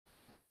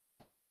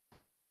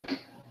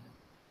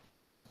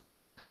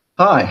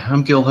Hi,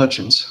 I'm Gil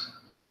Hutchins.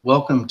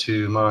 Welcome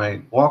to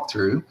my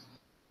walkthrough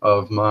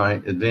of my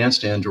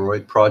Advanced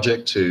Android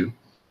Project 2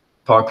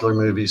 Popular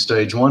Movie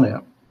Stage 1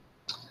 app.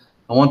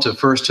 I want to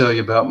first tell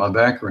you about my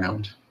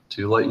background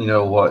to let you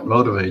know what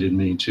motivated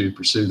me to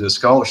pursue this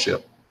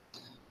scholarship.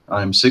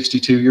 I'm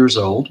 62 years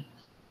old.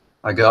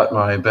 I got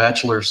my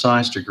Bachelor of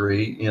Science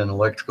degree in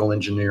electrical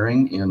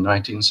engineering in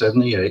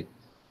 1978.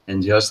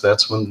 And yes,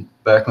 that's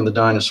back when the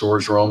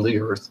dinosaurs roamed the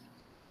earth.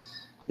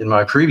 In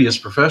my previous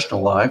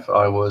professional life,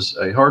 I was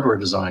a hardware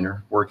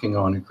designer working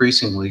on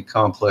increasingly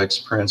complex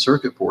printed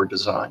circuit board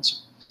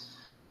designs.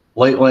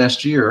 Late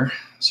last year,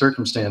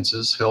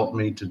 circumstances helped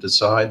me to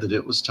decide that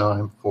it was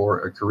time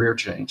for a career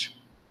change.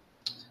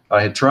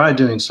 I had tried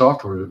doing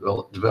software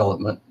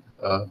development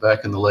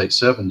back in the late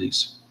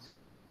 70s,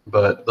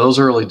 but those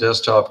early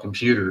desktop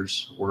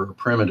computers were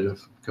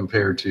primitive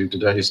compared to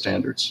today's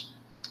standards.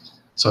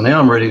 So now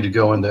I'm ready to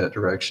go in that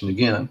direction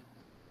again.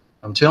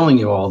 I'm telling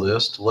you all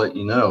this to let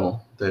you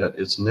know that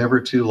it's never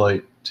too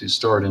late to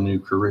start a new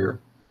career.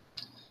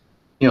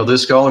 You know,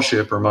 this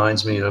scholarship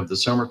reminds me of the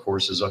summer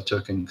courses I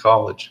took in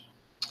college.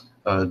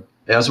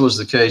 As was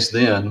the case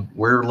then,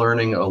 we're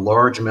learning a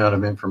large amount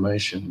of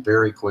information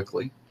very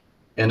quickly,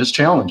 and it's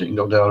challenging,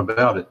 no doubt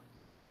about it.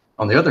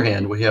 On the other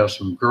hand, we have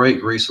some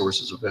great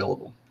resources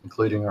available,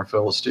 including our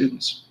fellow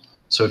students.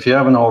 So if you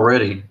haven't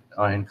already,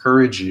 I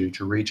encourage you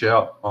to reach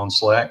out on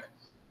Slack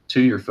to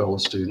your fellow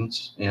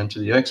students and to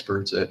the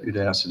experts at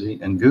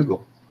Udacity and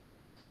Google.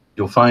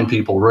 You'll find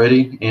people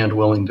ready and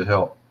willing to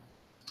help.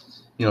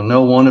 You know,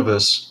 no one of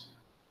us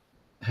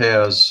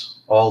has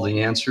all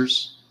the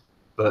answers,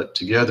 but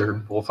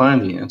together we'll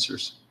find the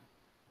answers.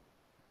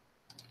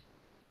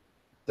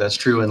 That's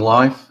true in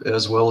life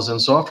as well as in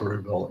software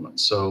development.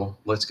 So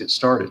let's get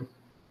started.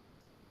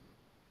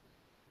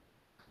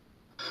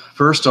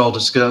 First, I'll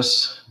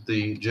discuss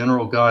the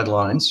general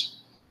guidelines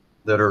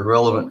that are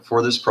relevant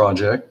for this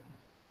project,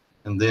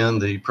 and then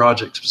the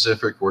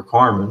project-specific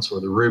requirements, or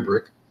the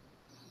rubric,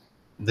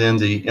 then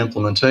the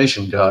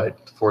implementation guide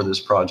for this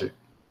project.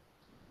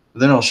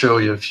 Then I'll show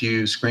you a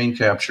few screen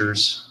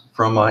captures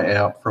from my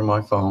app, from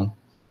my phone,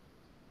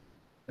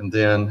 and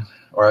then,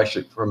 or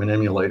actually from an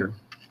emulator.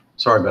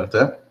 Sorry about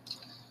that.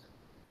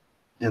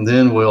 And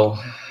then we'll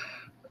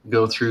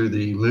go through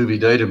the movie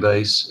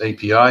database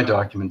API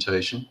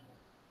documentation,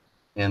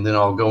 and then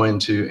I'll go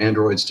into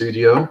Android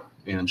Studio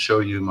and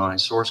show you my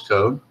source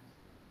code.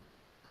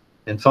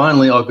 And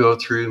finally, I'll go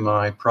through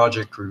my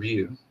project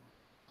review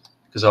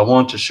because I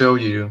want to show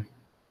you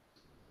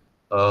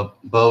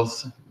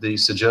both the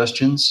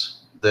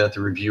suggestions that the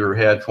reviewer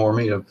had for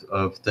me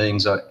of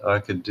things I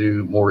could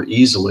do more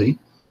easily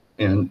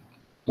and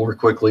more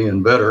quickly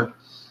and better,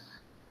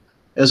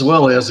 as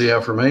well as the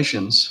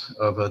affirmations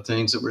of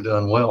things that were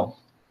done well.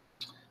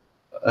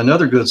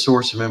 Another good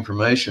source of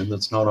information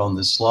that's not on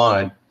this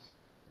slide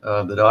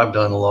that I've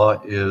done a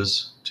lot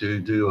is to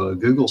do a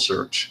Google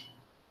search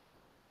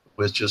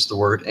with just the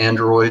word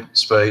Android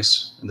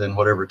space and then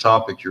whatever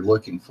topic you're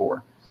looking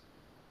for.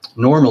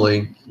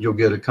 Normally, you'll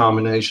get a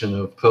combination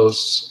of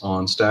posts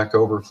on Stack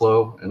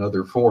Overflow and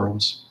other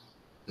forums.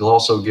 You'll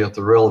also get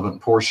the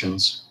relevant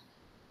portions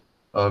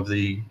of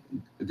the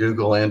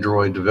Google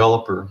Android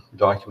developer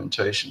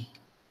documentation.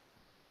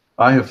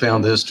 I have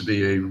found this to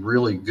be a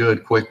really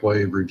good, quick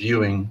way of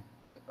reviewing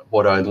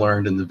what I'd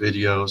learned in the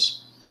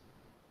videos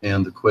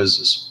and the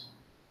quizzes.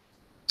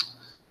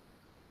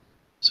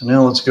 So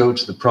now let's go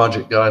to the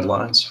project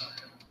guidelines.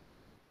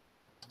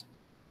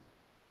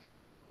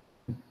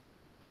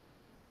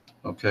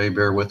 Okay,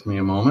 bear with me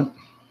a moment.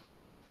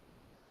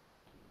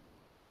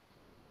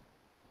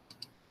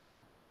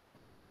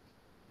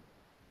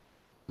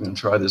 I'm going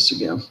to try this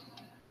again.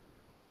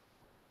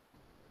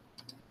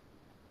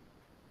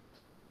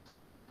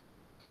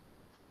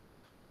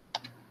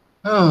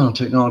 Oh,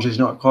 technology's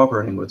not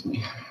cooperating with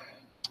me.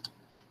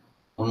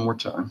 One more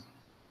time.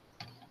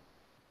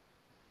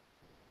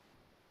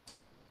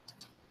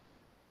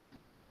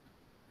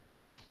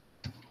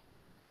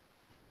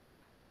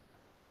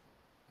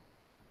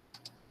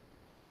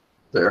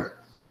 There.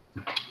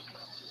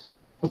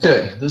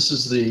 Okay, this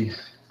is the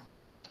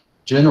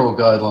general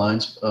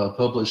guidelines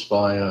published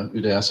by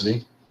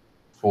Udacity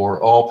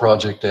for all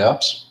project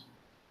apps.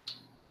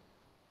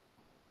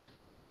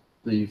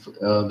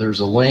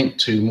 There's a link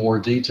to more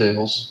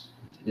details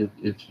if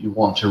you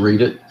want to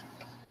read it.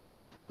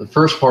 The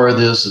first part of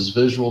this is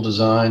visual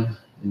design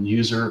and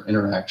user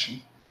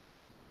interaction.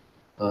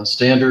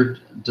 Standard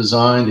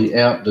design, the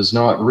app does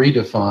not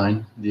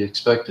redefine the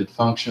expected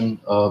function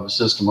of a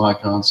system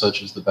icon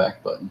such as the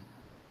back button.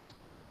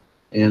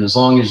 And as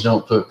long as you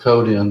don't put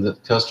code in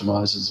that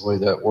customizes the way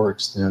that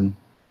works, then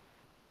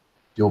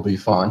you'll be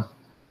fine.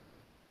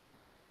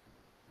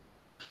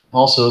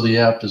 Also, the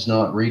app does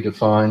not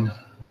redefine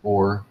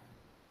or,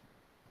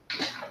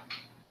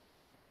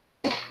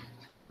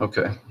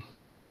 okay,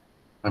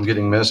 I'm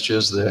getting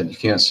messages that you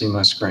can't see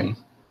my screen.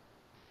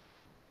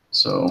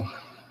 So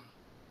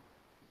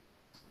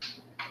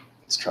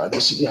let's try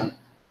this again.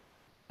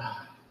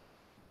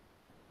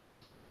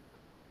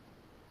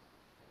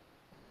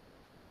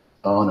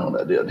 Oh no,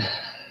 that did.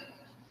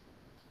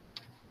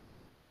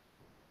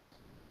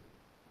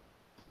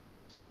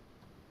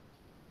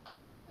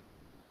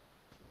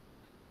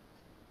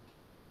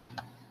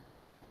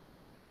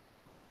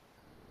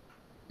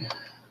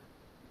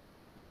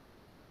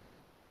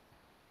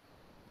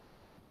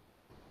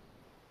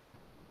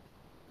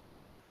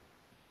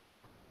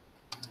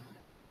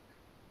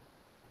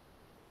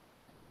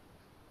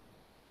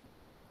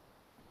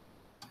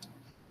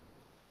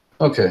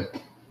 Okay.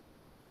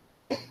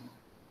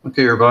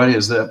 Okay, everybody,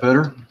 is that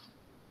better?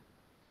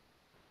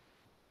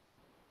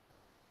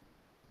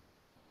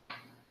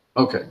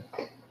 Okay.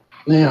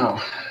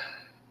 Now,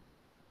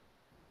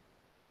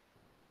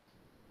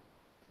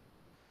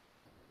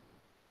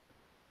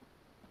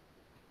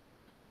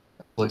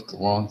 I clicked the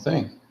wrong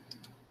thing.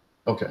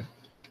 Okay.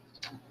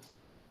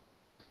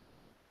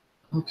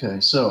 Okay,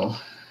 so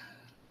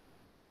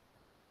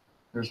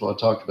here's what I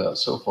talked about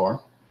so far.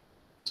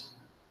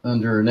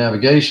 Under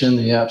navigation,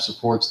 the app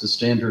supports the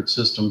standard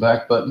system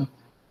back button.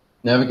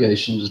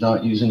 Navigation does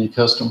not use any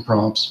custom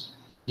prompts.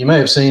 You may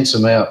have seen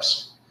some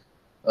apps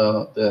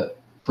that,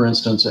 for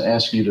instance,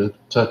 ask you to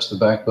touch the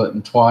back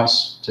button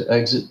twice to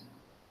exit.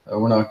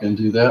 We're not going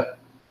to do that.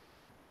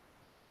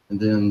 And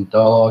then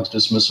dialogue's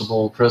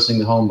dismissible. Pressing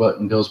the home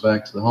button goes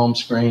back to the home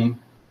screen.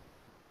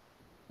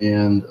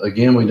 And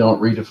again, we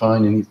don't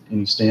redefine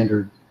any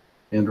standard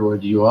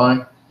Android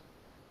UI.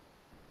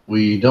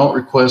 We don't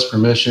request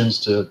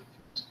permissions to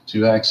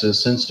access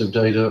sensitive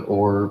data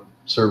or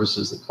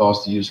services that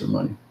cost the user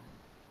money.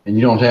 And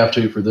you don't have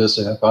to for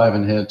this app. I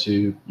haven't had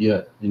to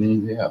yet in any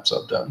of the apps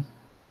I've done.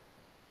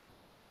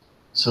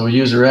 So a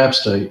user app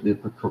state that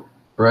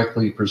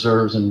correctly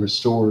preserves and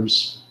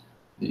restores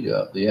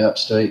the app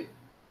state.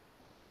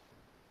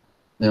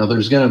 Now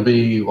there's going to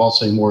be, I'll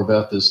say more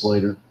about this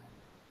later,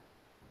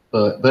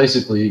 but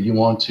basically you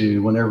want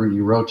to, whenever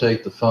you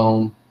rotate the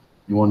phone,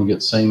 you want to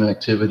get same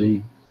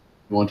activity.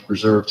 You want to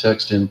preserve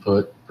text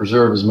input,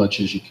 preserve as much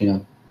as you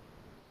can.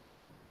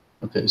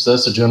 Okay, so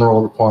that's the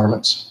general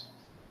requirements.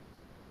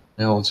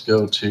 Now let's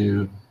go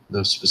to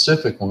the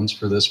specific ones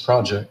for this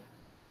project.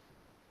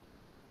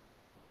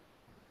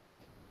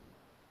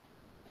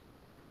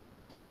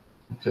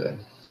 Okay.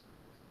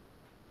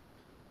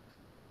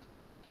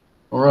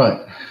 All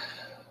right.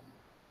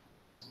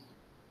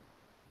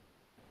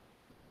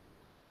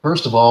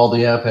 First of all,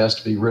 the app has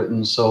to be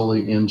written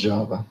solely in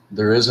Java.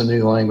 There is a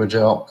new language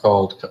out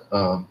called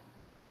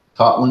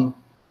Kotlin,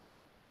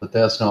 but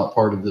that's not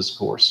part of this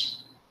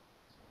course.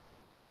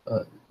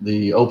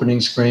 The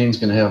opening screen is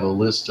going to have a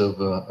list of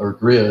or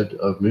grid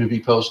of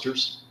movie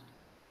posters,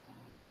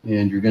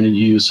 and you're going to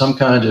use some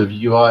kind of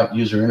UI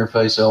user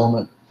interface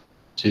element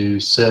to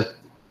set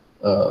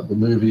the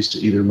movies to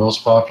either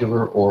most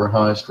popular or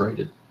highest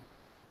rated.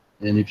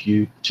 And if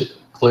you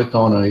click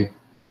on a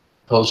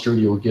poster,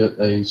 you'll get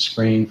a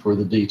screen for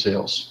the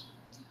details.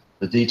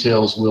 The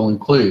details will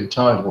include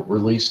title,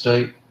 release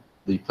date,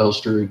 the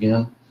poster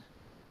again,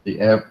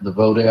 the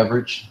vote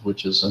average,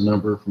 which is a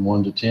number from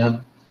 1 to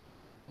 10,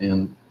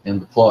 and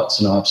the plot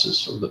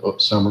synopsis or the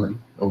summary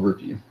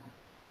overview.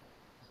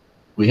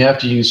 We have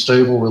to use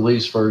stable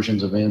release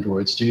versions of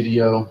Android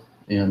Studio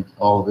and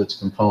all of its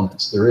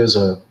components. There is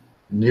a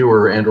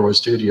newer Android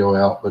Studio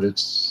out, but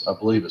I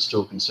believe it's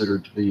still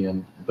considered to be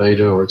in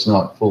beta, or it's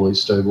not fully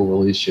stable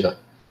release yet.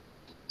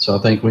 So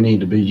I think we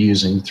need to be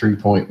using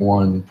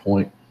 3.1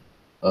 point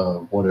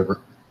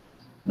whatever,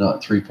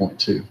 not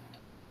 3.2.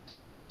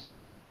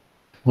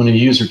 When a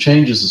user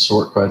changes the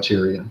sort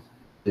criteria,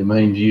 the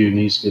main view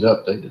needs to get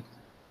updated.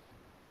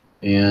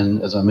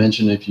 And as I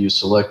mentioned, if you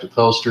select a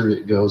poster,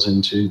 it goes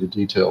into the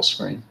details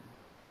screen.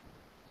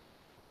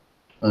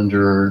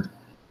 Under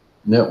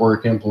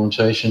network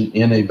implementation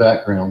in a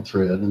background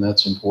thread, and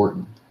that's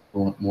important.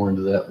 We'll go more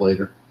into that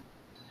later.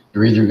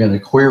 You're either going to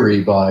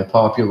query by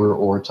popular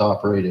or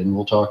top rated, and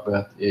we'll talk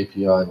about the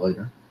API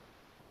later.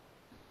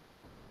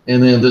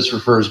 And then this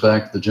refers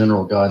back to the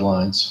general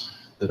guidelines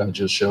that I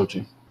just showed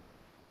you.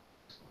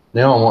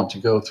 Now I want to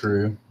go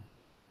through,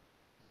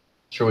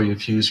 show you a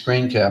few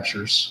screen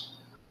captures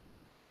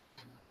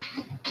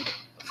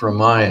from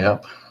my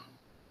app.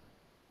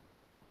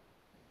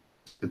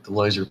 Get the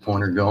laser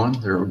pointer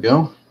going. There we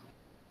go.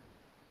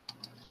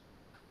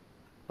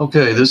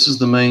 Okay, this is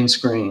the main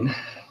screen.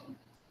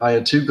 I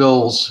had two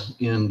goals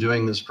in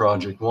doing this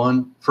project.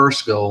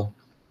 First goal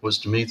was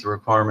to meet the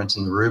requirements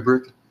in the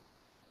rubric,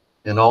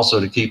 and also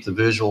to keep the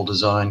visual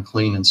design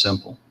clean and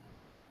simple.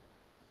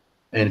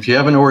 And if you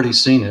haven't already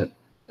seen it,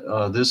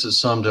 this is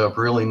summed up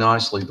really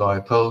nicely by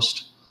a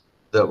post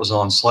that was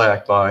on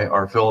Slack by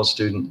our fellow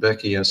student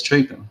Becky S.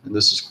 Chapin, and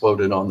this is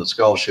quoted on the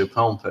scholarship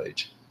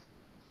homepage.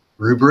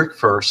 Rubric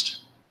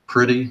first,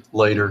 pretty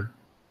later,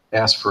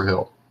 ask for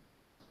help.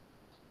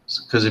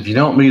 Because if you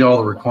don't meet all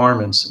the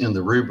requirements in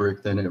the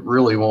rubric, then it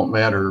really won't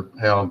matter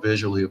how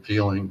visually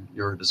appealing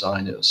your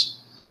design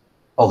is.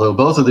 Although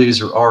both of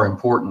these are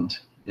important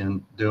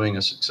in doing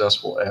a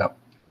successful app.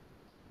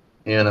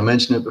 And I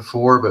mentioned it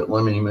before, but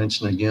let me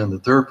mention again the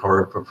third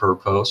part of her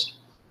post,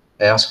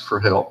 ask for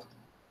help.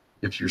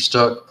 If you're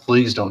stuck,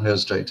 please don't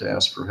hesitate to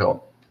ask for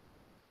help.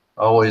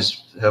 I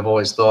have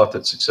always thought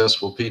that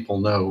successful people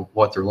know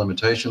what their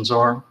limitations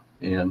are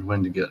and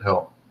when to get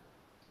help.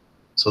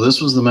 So this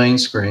was the main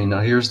screen.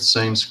 Now here's the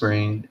same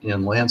screen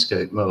in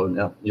landscape mode.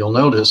 Now you'll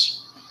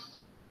notice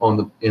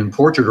in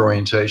portrait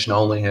orientation, I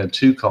only had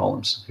 2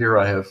 columns. Here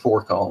I have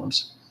 4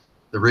 columns.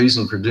 The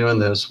reason for doing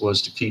this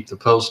was to keep the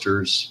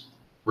posters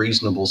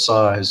reasonable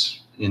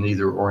size in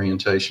either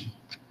orientation.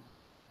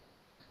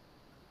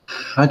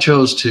 I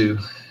chose to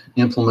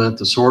implement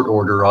the sort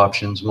order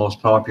options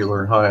most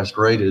popular, highest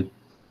rated,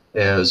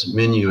 as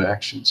menu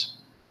actions.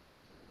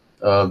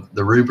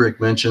 The rubric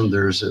mentioned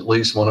there's at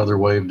least one other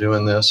way of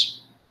doing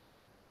this.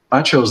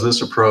 I chose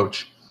this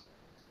approach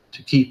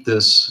to keep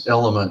this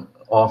element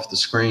off the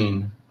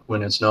screen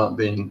when it's not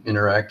being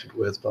interacted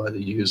with by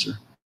the user.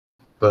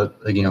 But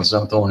again, it's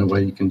not the only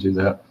way you can do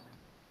that.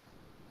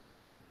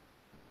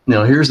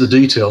 Now here's the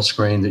detail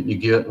screen that you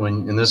get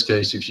when, in this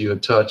case, if you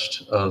had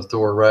touched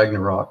Thor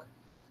Ragnarok.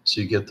 So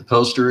you get the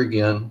poster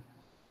again,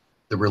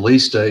 the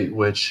release date,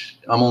 which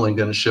I'm only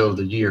going to show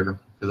the year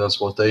because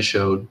that's what they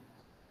showed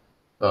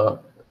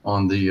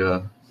on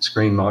the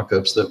screen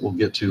mock-ups that we'll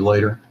get to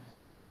later.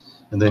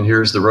 And then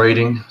here's the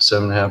rating,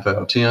 7.5 out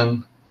of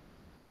 10.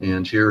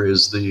 And here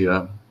is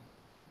the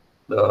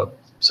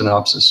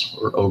synopsis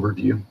or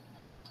overview.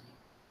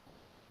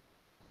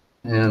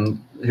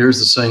 And here's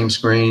the same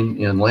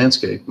screen in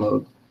landscape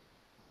mode.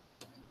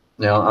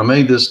 Now, I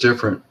made this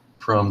different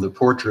from the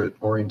portrait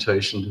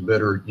orientation to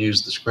better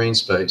use the screen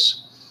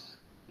space.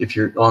 If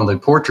you're on the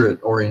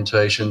portrait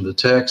orientation, the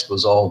text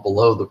was all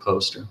below the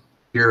poster.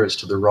 Here it's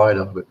to the right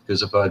of it,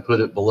 because if I put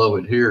it below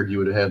it here, you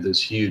would have had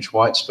this huge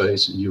white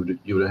space, and you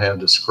would have had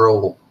to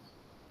scroll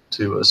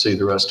to see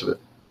the rest of it.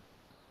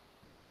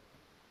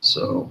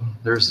 So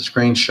there's the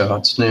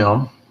screenshots.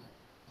 Now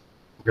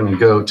we're going to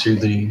go to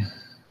the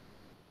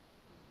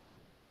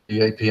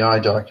API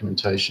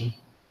documentation.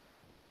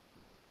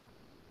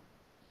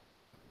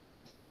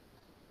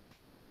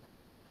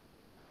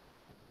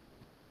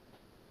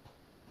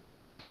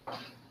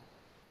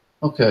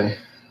 Okay.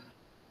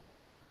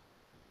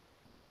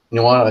 You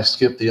know what? I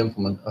skipped the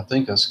I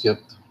think I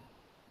skipped.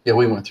 Yeah,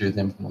 we went through the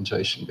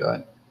implementation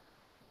guide.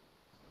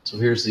 So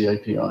here's the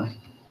API.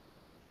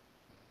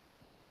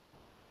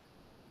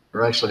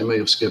 Or actually, I may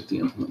have skipped the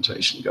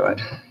implementation guide.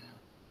 I'm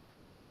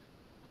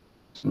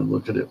going to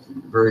look at it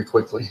very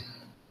quickly.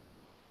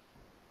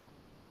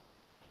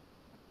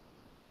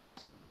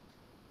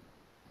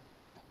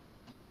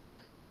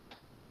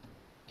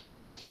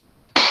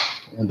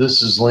 And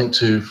this is linked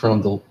to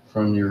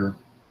from your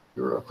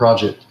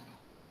project.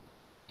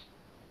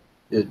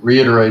 It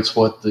reiterates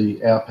what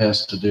the app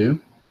has to do.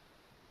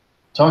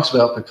 Talks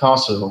about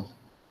Picasso,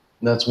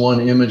 and that's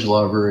one image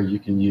library you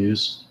can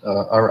use.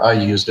 Or I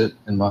used it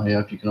in my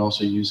app. You can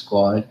also use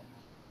Glide.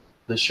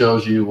 This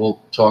shows you,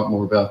 we'll talk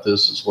more about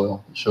this as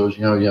well. It shows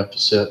you how you have to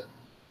set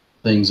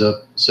things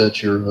up,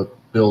 set your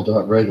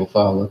build.gradle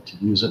file up to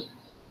use it.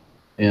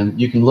 And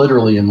you can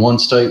literally, in one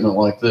statement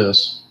like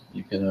this,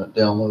 you can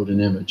download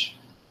an image.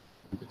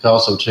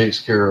 Picasso takes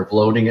care of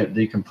loading it,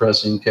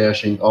 decompressing,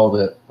 caching, all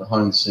that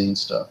behind the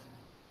scenes stuff.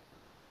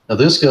 Now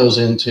this goes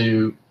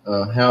into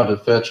how to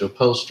fetch a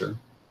poster,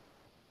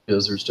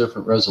 because there's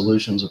different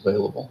resolutions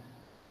available.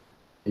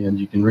 And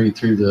you can read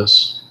through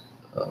this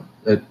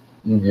when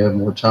you have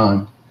more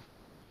time.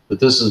 But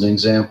this is an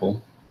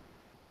example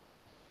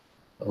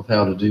of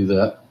how to do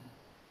that.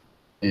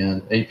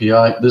 And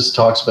API, this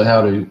talks about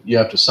how you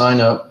have to sign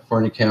up for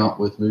an account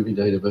with Movie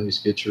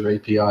Database, get your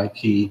API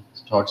key.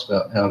 It talks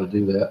about how to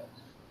do that.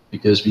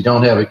 Because if you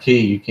don't have a key,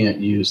 you can't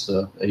use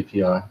the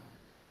API.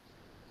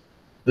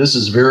 This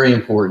is very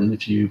important.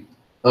 If you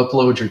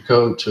upload your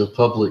code to a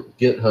public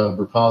GitHub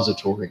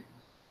repository,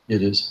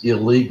 it is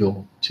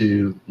illegal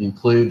to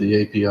include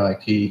the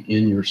API key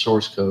in your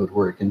source code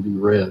where it can be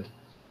read.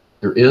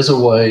 There is a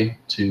way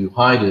to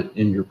hide it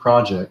in your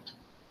project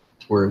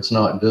where it's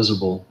not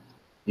visible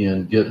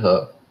in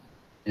GitHub.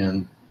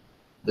 And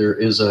there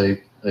is a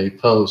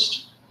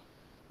post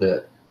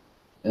that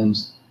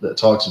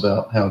talks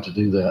about how to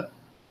do that.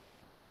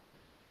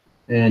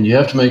 And you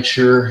have to make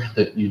sure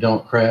that you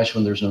don't crash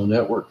when there's no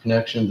network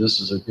connection.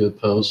 This is a good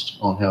post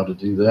on how to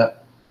do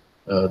that.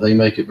 They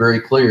make it very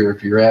clear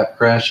if your app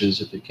crashes,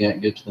 if it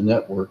can't get to the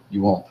network,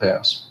 you won't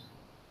pass.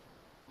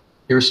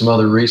 Here's some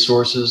other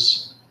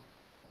resources.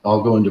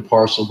 I'll go into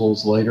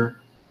parsables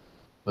later,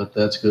 but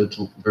that's good,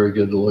 very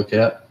good to look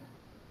at.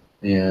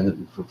 And it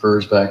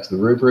refers back to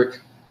the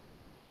rubric.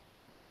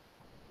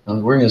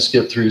 We're going to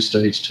skip through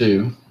stage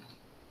 2.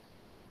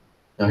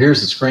 Now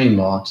here's the screen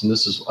mocks, and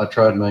this is, I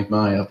try to make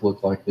my app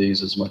look like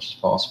these as much as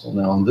possible.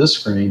 Now on this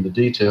screen, the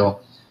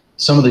detail,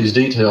 some of these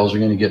details are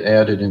going to get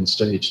added in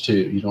stage 2.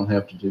 You don't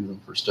have to do them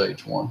for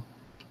stage 1.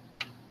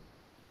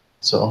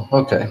 So,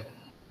 okay.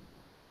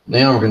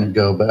 Now we're going to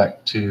go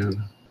back to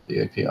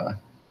the API.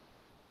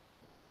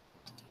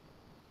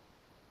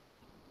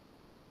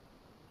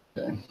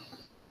 Okay.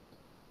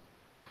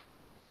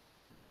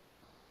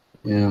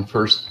 And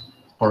first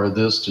part of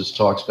this just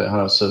talks about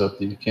how to set up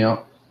the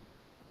account.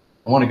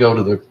 I want to go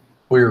to the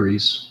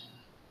queries.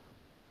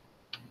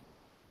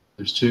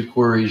 There's 2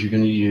 queries you're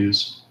going to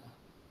use.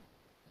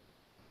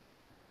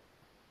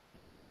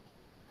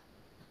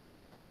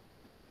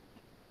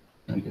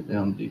 I get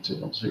down to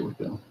details. Here we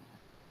go.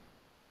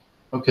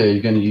 Okay,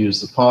 you're going to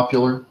use the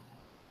popular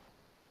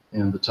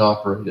and the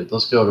top rated.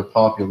 Let's go to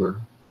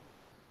popular,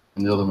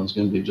 and the other one's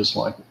going to be just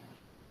like it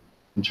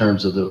in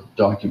terms of the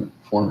document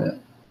format.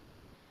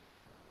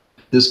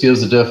 This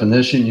gives the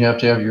definition. You have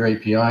to have your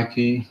API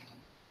key.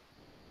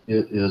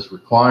 It is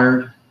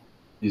required.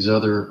 These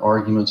other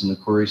arguments in the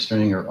query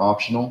string are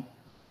optional.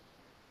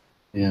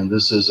 And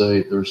this is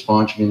the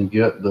response you're going to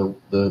get.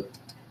 The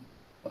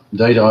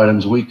data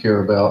items we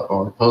care about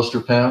are poster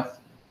path,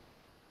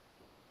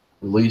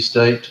 release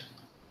date,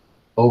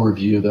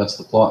 overview, that's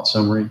the plot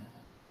summary,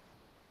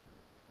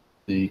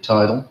 the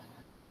title,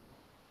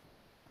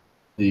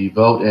 the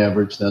vote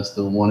average, that's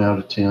the 1 out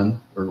of 10,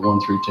 or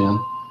 1 through 10,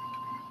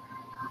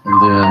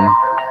 and then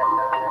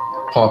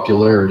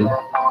popularity.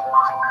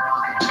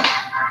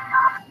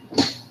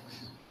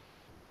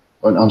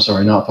 Or, I'm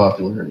sorry, not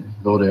popularity,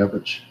 vote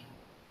average.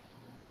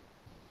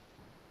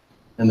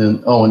 And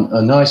then, oh, and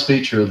a nice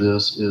feature of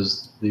this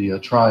is the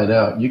try it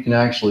out. You can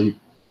actually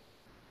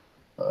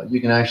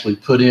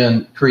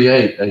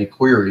create a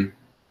query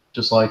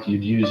just like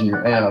you'd use in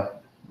your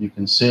app. You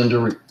can send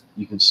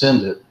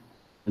it,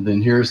 and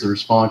then here's the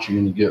response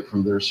you're going to get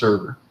from their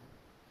server.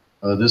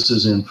 This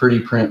is in pretty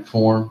print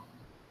form.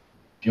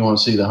 If you want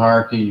to see the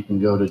hierarchy, you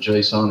can go to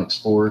JSON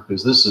Explorer,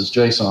 because this is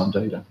JSON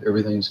data.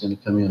 Everything's going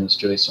to come in as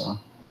JSON,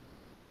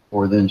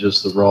 or then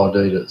just the raw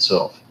data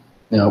itself.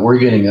 Now, we're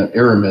getting an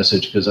error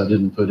message because I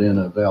didn't put in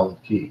a valid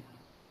key.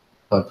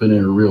 If I put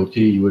in a real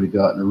key, you would have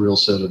gotten a real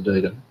set of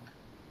data.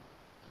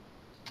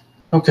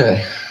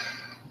 Okay,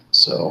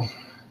 so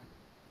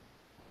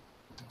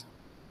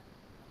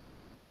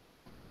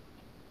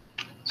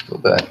let's go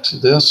back to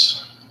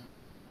this.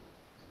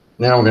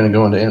 Now we're going to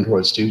go into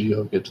Android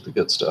Studio, get to the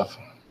good stuff.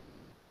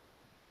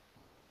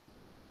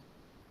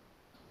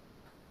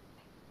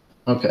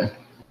 Okay.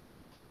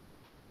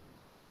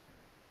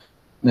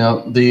 Now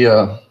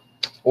the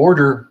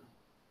order,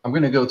 I'm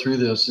going to go through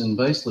this in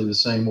basically the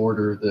same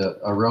order that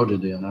I wrote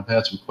it in. I've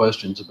had some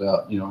questions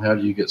about, how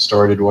do you get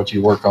started, what do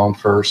you work on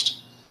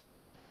first,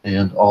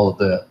 and all of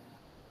that.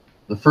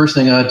 The first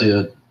thing I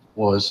did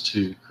was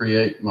to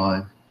create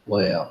my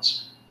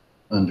layouts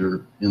in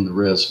the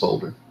res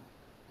folder.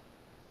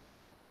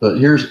 But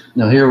here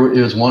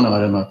is one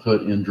item I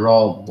put in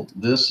drawable.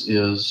 This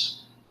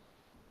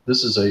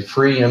is a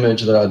free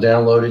image that I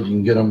downloaded. You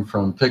can get them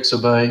from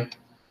Pixabay.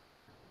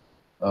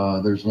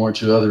 There's one or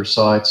two other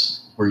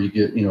sites where you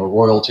get,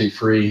 royalty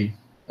free.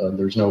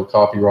 There's no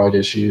copyright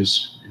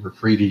issues. You're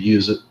free to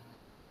use it,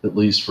 at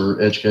least for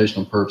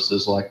educational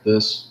purposes like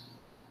this.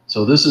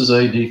 So this is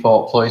a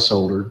default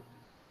placeholder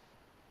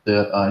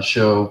that I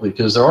show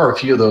because there are a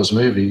few of those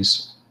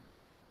movies,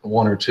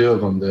 one or two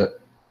of them that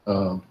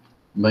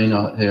may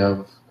not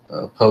have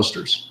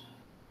posters.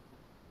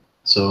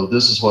 So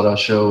this is what I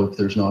show if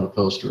there's not a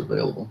poster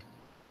available.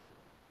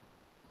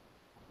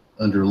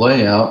 Under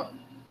layout,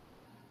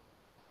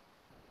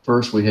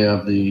 first we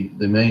have the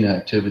main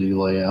activity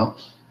layout.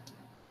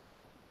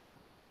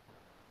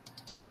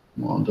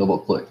 Come on, double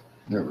click.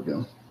 There we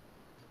go.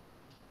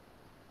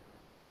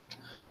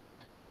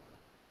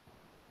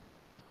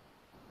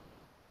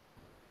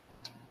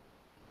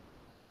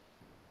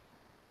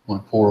 My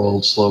poor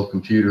old slow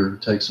computer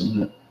takes a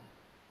minute.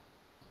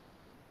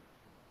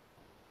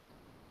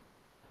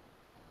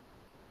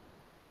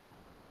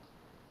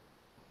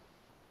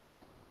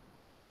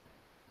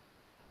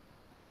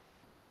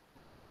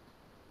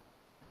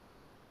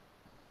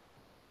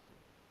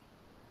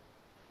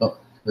 Oh,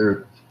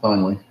 there,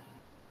 finally.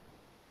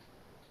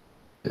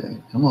 Okay,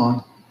 come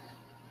on.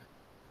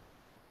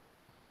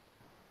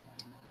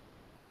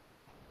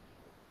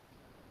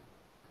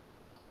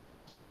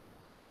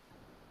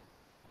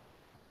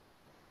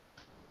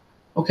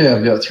 Okay,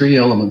 I've got three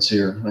elements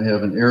here. I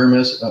have an error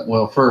message.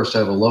 Well, first I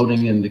have a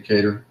loading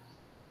indicator.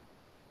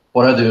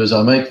 What I do is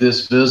I make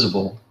this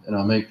visible and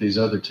I make these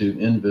other two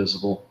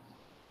invisible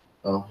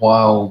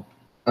while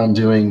I'm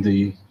doing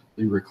the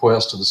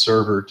request to the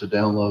server to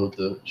download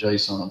the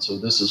JSON. So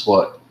this is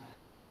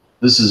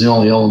the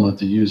only element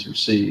the user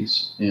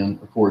sees. And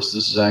of course,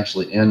 this is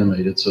actually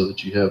animated so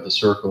that you have the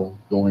circle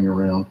going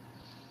around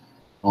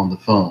on the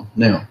phone.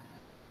 Now,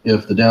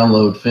 if the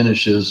download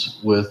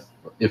finishes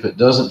if it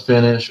doesn't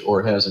finish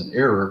or has an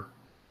error,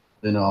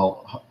 then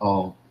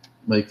I'll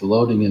make the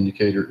loading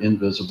indicator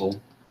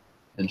invisible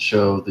and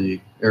show the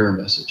error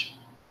message.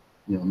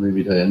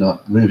 Movie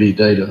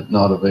data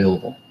not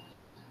available.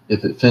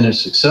 If it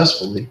finished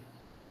successfully,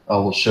 I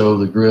will show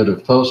the grid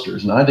of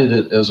posters. And I did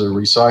it as a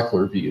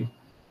recycler view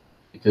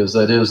because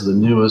that is the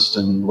newest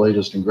and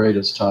latest and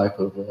greatest type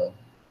of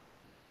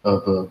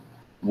a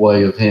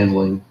way of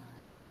handling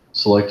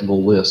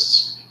selectable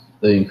lists.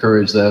 They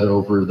encourage that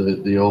over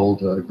the old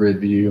grid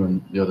view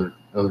and the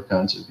other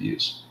kinds of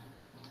views.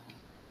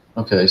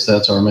 Okay, so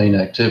that's our main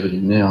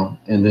activity now.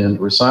 And then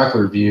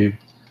recycler view,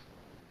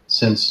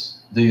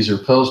 since these are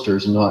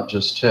posters and not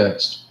just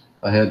text,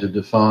 I had to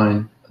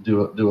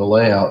do a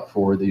layout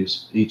for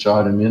each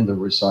item in the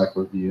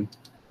recycler view.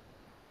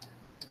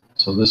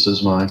 So this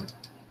is my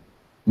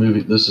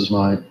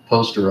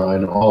poster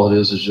item. All it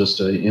is just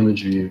an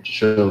image view to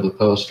show the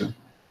poster.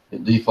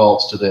 It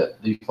defaults to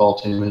that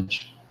default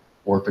image,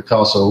 or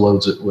Picasso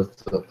loads it with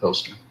the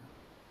poster.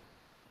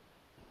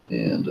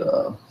 And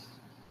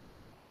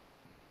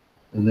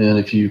then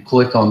if you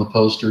click on the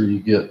poster, you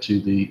get to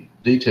the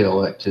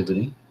detail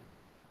activity.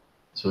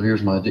 So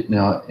here's my,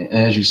 now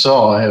as you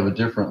saw, I have a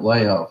different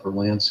layout for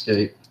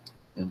landscape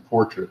and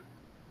portrait.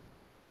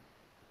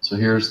 So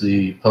here's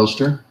the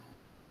poster.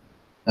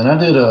 And I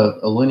did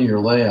a linear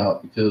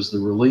layout because the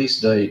release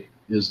date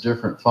is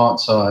different font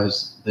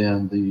size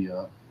than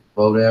the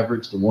vote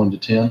average, the 1 to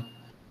 10.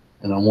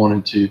 And I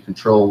wanted to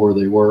control where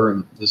they were,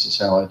 and this is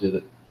how I did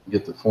it,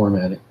 get the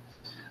formatting.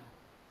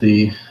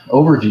 The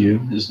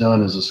overview is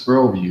done as a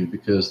scroll view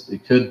because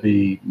it could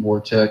be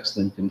more text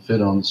than can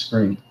fit on the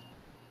screen.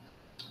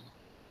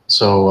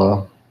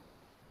 So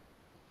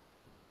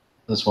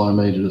that's why I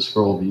made it a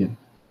scroll view.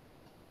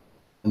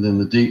 And then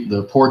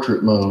the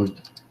portrait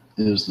mode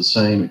is the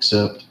same,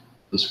 except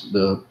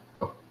the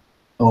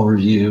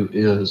overview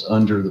is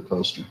under the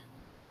poster.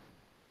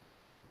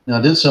 Now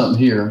I did something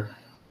here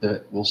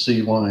that we'll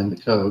see why in the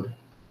code.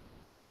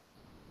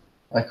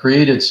 I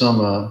created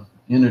some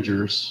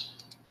integers.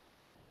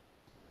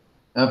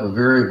 I have a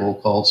variable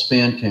called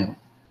span count.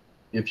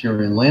 If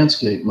you're in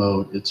landscape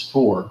mode, it's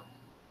 4.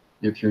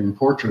 If you're in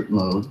portrait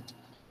mode,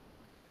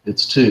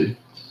 it's 2.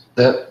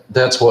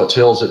 That's what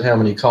tells it how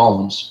many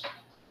columns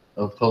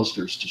of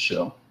posters to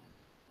show.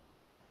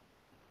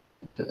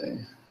 Okay.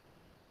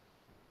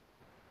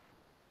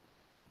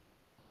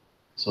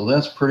 So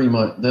that's pretty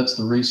much, that's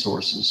the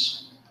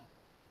resources.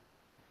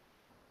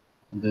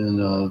 And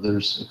then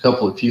there's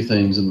a few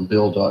things in the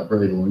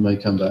build.gradle. We may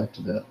come back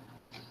to that.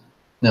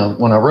 Now,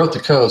 when I wrote the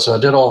code, so I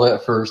did all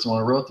that first. And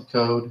when I wrote the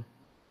code,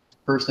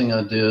 first thing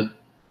I did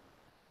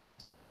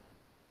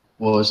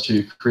was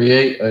to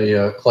create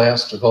a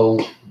class to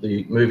hold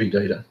the movie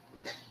data.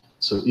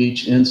 So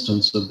each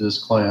instance of this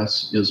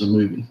class is a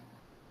movie.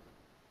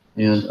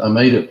 And I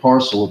made it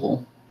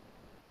parcelable.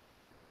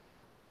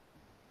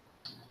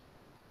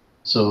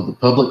 So the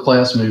public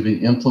class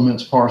movie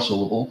implements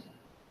parcelable.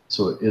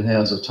 So it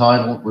has a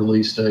title,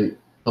 release date,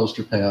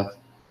 poster path,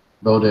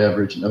 vote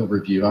average, and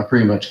overview. I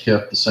pretty much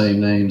kept the same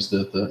names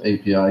that the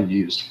API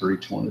used for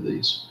each one of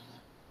these.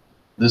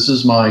 This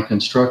is my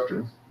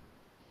constructor.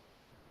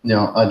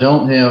 Now, I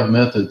don't have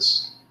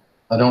methods.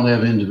 I don't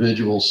have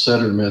individual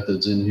setter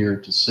methods in here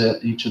to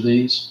set each of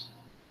these.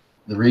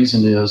 The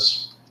reason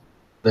is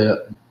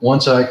that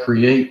once I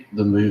create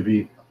the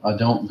movie, I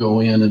don't go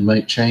in and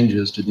make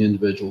changes to the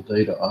individual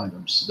data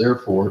items.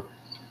 Therefore,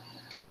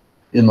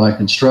 in my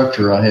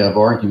constructor, I have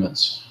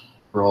arguments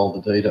for all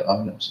the data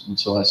items, and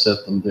so I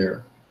set them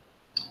there.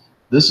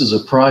 This is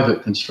a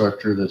private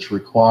constructor that's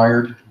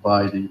required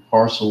by the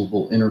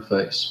parcelable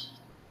interface.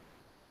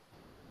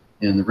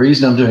 And the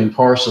reason I'm doing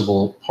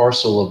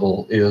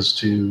parcelable is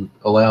to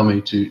allow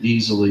me to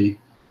easily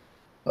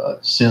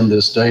send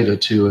this data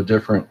to a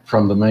different,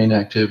 from the main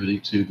activity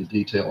to the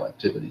detail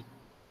activity.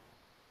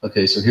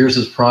 Okay, so here's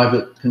this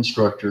private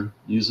constructor,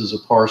 uses a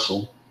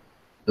parcel.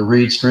 The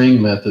read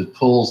string method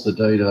pulls the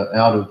data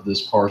out of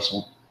this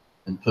parcel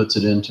and puts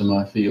it into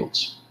my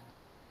fields.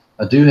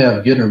 I do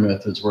have getter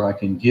methods where I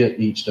can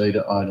get each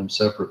data item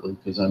separately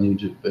because I need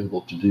to be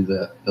able to do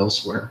that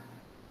elsewhere.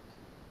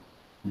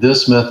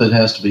 This method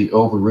has to be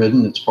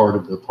overridden. It's part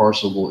of the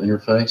parseable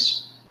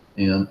interface.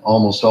 And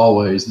almost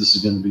always, this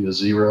is going to be a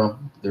 0.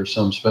 There's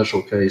some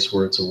special case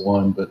where it's a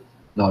 1, but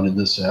not in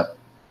this app.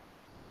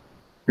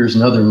 Here's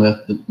another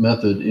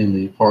method in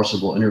the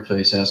parseable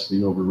interface has to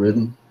be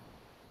overridden.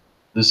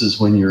 This is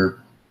when you're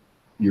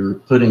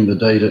putting the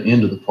data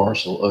into the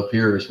parcel. Up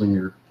here is when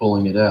you're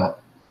pulling it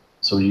out.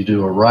 So you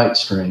do a write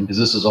string, because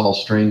this is all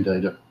string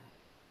data.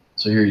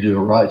 So here you do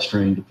a write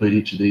string to put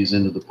each of these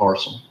into the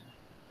parcel.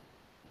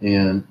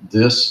 And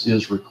this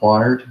is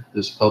required,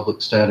 this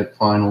public static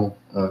final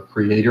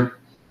creator.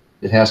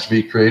 It has to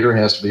be creator, it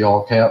has to be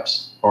all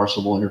caps.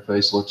 Parseable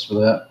interface looks for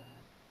that.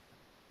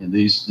 And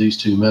these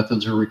two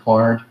methods are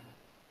required.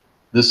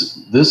 This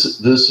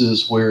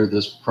is where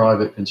this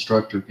private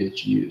constructor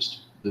gets used.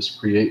 This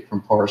create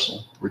from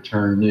parcel,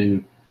 return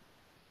new,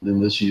 then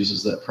this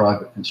uses that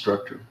private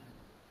constructor.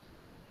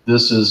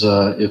 This is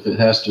if it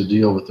has to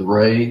deal with the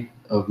array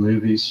of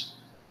movies,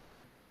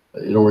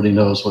 it already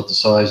knows what the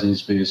size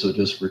needs to be, so it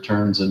just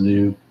returns a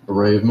new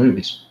array of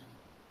movies.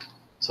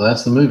 So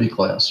that's the movie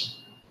class.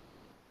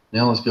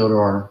 Now let's go to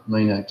our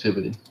main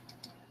activity.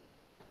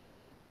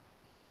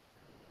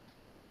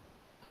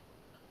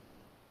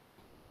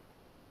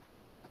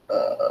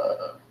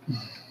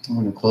 I'm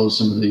going to close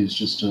some of these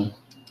just to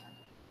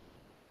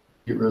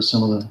get rid of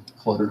some of the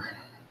clutter.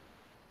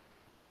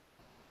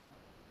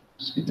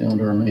 Let's get down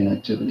to our main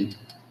activity.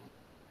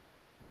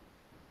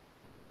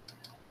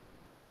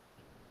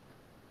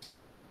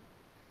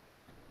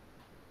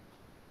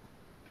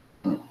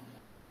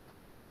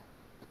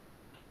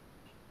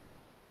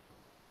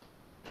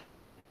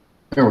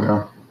 There we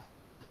are.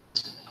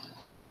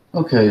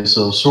 Okay,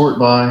 so sort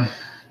by,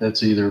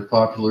 that's either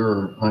popular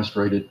or highest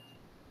rated.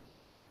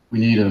 We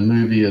need a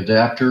movie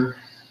adapter,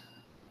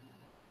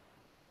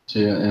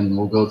 and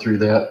we'll go through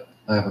that.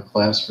 I have a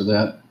class for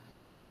that.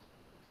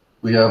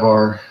 We have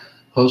our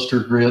poster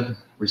grid,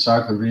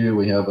 recycler view.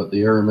 We have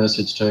the error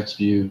message text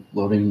view,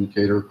 loading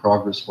indicator,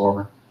 progress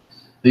bar.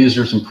 These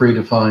are some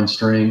predefined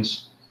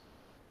strings.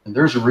 And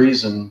there's a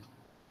reason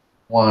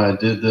why I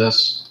did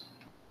this.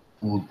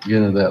 We'll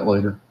get into that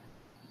later.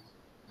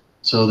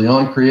 So the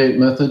onCreate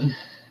method,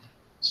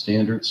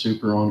 standard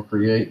super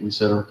onCreate, we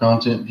set our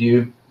content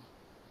view.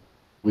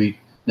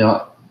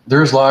 Now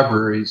there's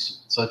libraries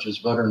such as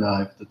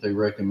Butterknife that they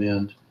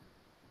recommend,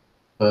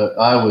 but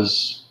I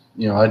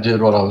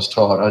did what I was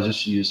taught. I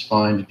just used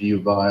find view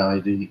by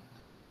ID.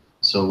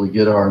 So we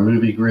get our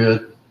movie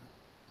grid.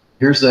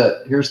 Here's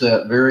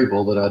that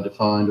variable that I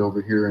defined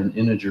over here in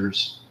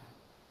integers,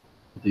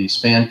 the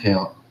span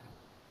count.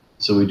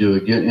 So we do a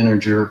get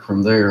integer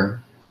from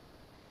there,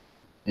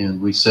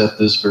 and we set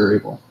this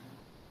variable.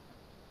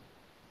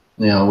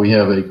 Now we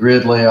have a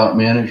grid layout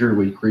manager.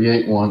 We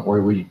create one,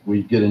 or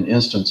we get an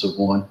instance of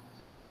one,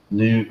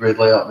 new grid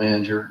layout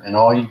manager, and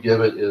all you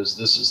give it is,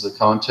 this is the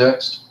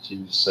context. So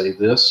you just say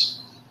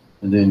this,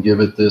 and then give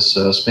it this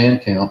span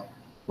count,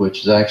 which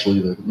is actually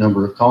the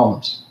number of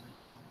columns.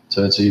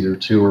 So it's either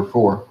 2 or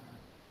 4.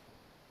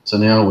 So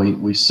now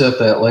we set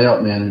that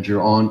layout manager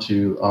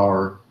onto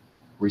our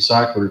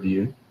recycler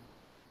view.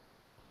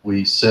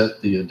 We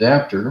set the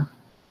adapter,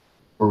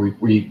 or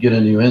we get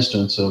a new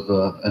instance of,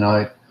 and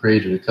I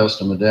created a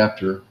custom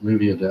adapter,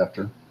 movie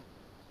adapter.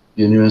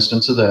 Get a new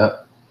instance of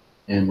that,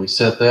 and we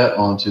set that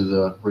onto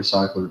the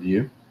recycler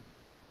view.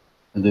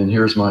 And then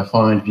here's my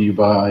find view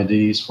by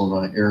IDs for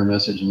my error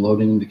message and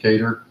loading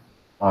indicator.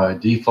 I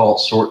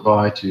default sort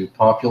by to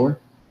popular.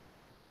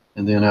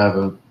 And then I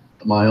have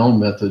my own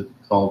method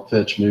called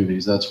fetch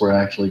movies. That's where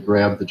I actually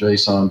grab the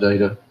JSON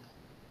data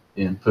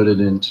and put it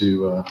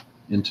into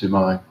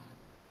my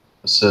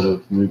set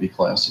of movie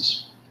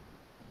classes.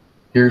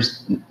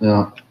 Here's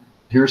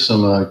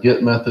some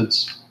get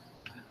methods.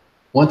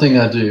 One thing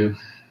I do,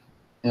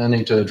 and I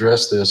need to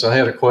address this, I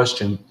had a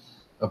question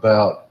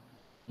about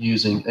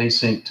using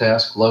async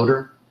task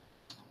loader.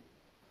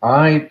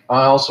 I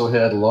also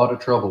had a lot of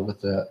trouble with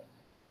that,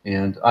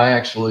 and I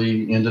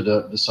actually ended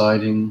up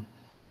deciding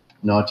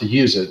not to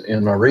use it.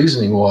 And my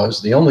reasoning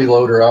was, the only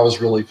loader I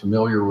was really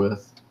familiar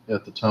with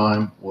at the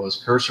time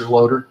was cursor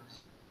loader,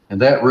 and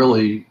that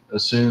really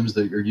assumes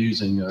that you're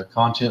using a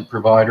content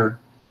provider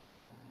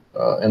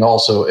and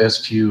also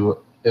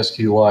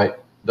SQLite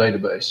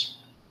database.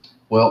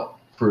 Well,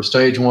 for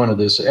stage 1 of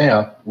this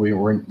app, we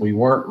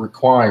weren't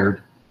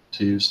required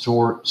to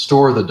store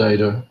the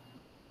data,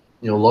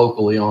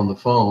 locally on the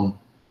phone,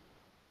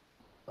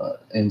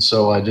 and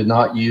so I did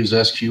not use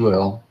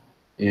SQL,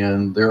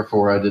 and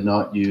therefore I did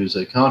not use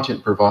a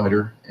content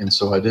provider, and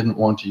so I didn't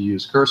want to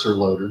use cursor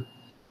loader.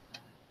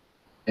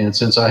 And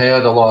since I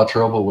had a lot of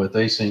trouble with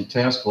async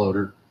task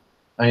loader,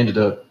 I ended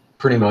up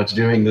pretty much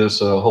doing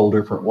this a whole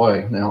different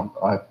way. Now,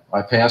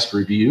 I passed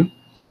review,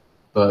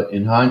 but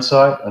in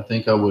hindsight, I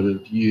think I would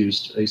have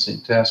used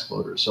async task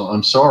loader. So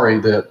I'm sorry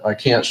that I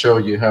can't show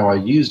you how I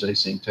used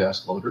async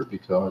task loader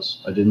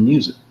because I didn't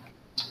use it.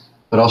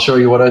 But I'll show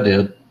you what I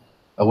did.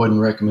 I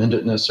wouldn't recommend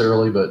it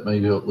necessarily, but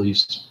maybe at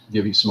least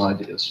give you some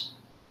ideas.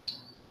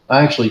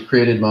 I actually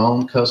created my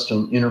own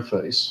custom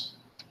interface.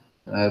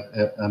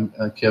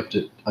 I kept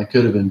it. I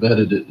could have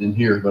embedded it in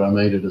here, but I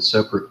made it a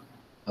separate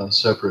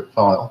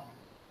file.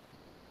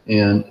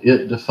 And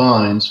it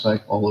defines, in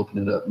fact, I'll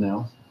open it up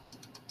now.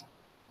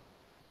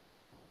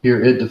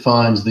 Here it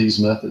defines these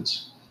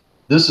methods.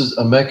 This is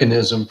a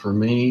mechanism for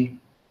me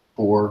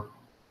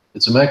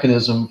it's a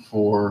mechanism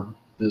for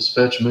this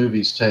fetch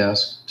movies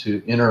task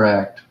to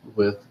interact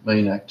with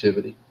main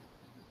activity.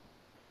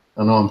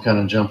 I know I'm kind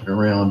of jumping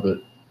around,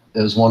 but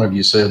as one of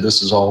you said,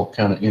 this is all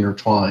kind of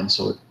intertwined,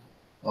 so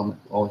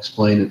I'll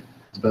explain it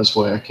the best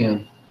way I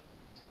can.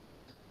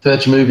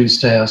 Fetch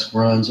movies task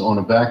runs on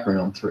a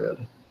background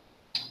thread,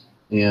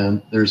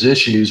 and there's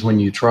issues when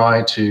you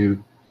try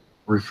to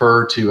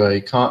refer to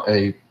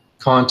a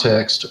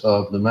context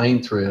of the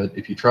main thread.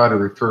 If you try to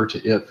refer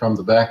to it from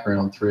the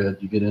background thread,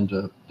 you get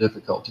into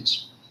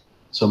difficulties.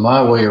 So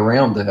my way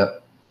around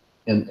that,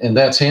 and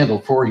that's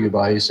handled for you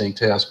by async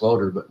task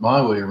loader, but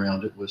my way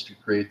around it was to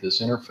create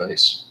this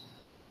interface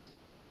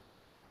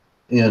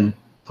and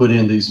put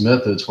in these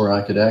methods where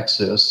I could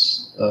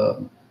access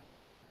the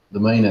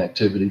main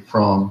activity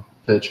from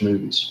fetch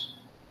movies.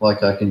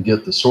 Like I can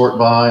get the sort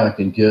by, I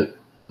can get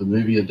the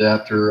movie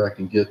adapter, I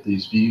can get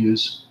these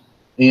views,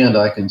 and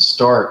I can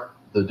start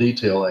the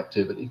detail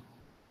activity.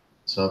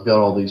 So I've got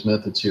all these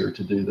methods here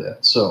to do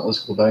that. So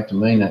let's go back to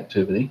main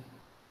activity.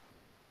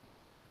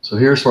 So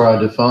here's where I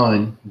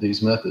define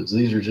these methods.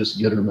 These are just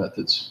getter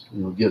methods.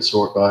 Get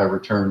sort by,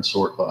 return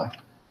sort by.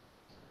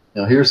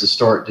 Now here's the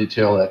start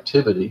detail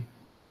activity.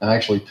 I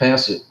actually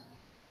pass it.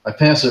 I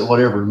pass it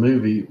whatever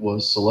movie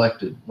was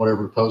selected,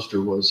 whatever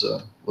poster was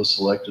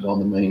selected on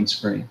the main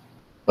screen.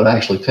 But I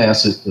actually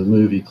pass it the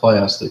movie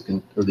class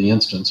or the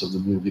instance of the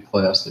movie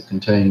class that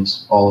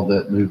contains all of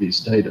that movie's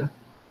data.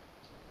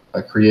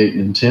 I create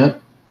an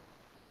intent,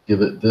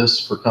 give it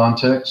this for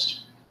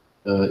context.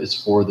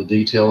 It's for the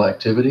detail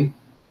activity.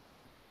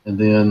 And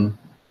then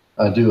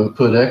I do a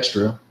put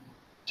extra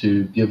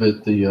to give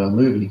it the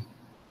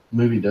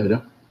movie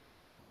data.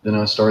 Then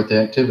I start the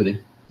activity,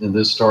 and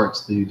this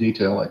starts the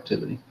detail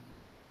activity.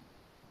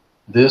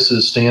 This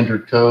is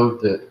standard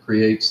code that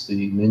creates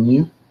the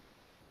menu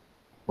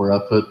where I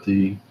put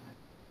the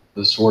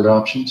the sort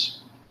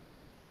options.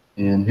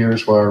 And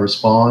here's where I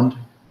respond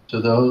to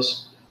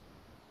those.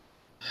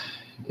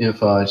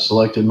 If I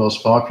selected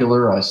most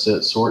popular, I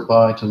set sort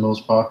by to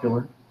most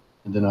popular,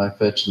 and then I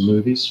fetch the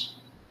movies.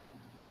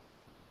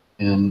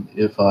 And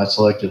if I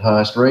selected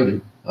highest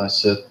rated, I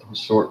set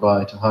sort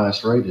by to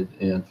highest rated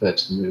and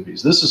fetch the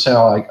movies. This is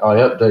how I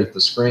update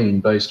the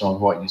screen based on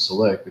what you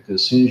select,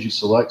 because as soon as you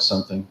select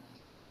something,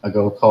 I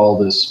go call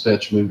this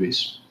fetch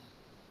movies.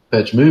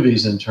 Fetch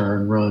movies in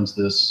turn runs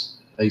this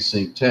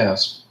async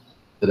task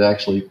that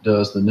actually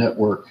does the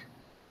network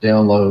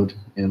download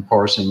and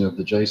parsing of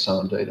the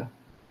JSON data.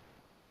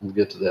 We'll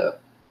get to that.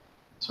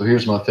 So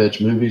here's my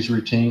fetch movies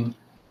routine.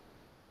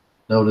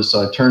 Notice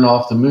I turn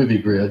off the movie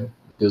grid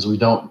because we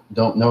don't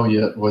know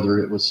yet whether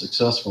it was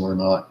successful or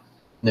not.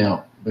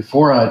 Now,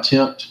 before I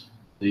attempt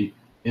the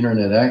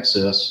internet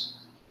access,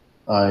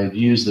 I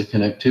use the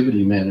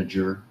connectivity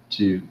manager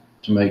to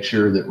make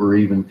sure that we're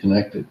even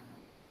connected.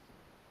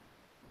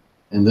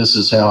 And this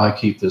is how I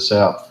keep this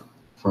out.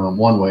 From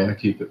one way, I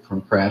keep it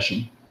from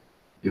crashing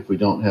if we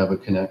don't have a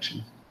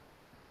connection.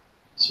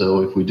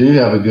 So if we do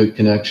have a good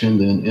connection,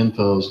 then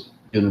info is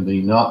going to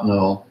be not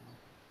null,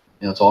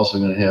 and it's also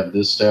going to have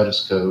this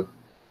status code.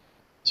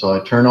 So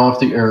I turn off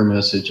the error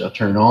message, I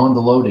turn on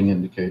the loading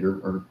indicator,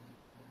 or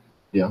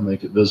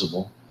make it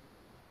visible.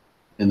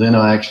 And then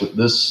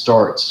this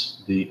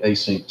starts the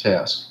async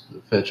task,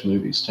 the fetch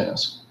movies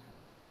task.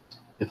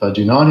 If I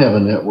do not have a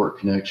network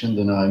connection,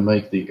 then I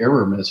make the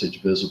error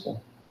message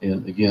visible,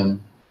 and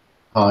again,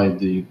 hide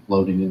the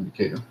loading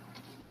indicator.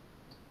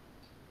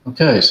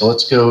 Okay, so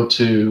let's go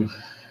to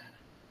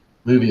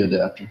movie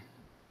adapter.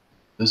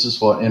 This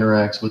is what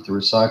interacts with the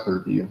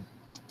recycler view.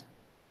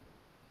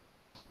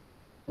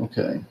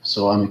 Okay,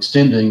 so I'm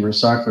extending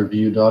recycler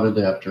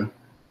view.adapter.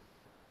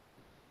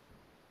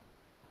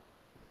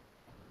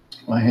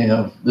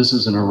 This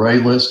is an array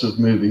list of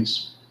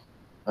movies.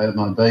 I have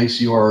my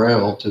base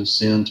URL to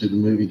send to the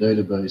movie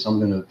database. I'm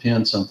going to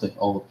append something.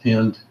 I'll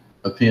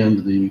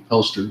append the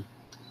poster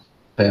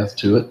path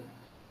to it.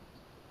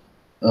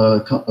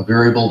 A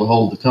variable to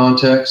hold the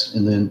context,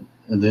 and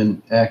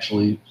then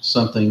actually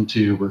something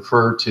to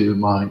refer to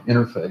my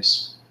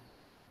interface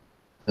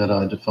that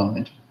I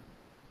defined.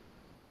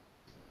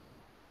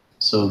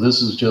 So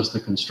this is just the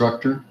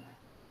constructor,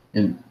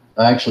 and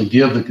I actually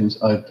give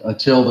I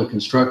tell the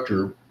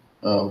constructor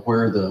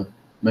where the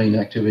main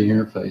activity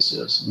interface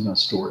is, and I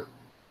store it.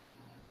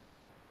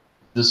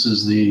 This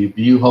is the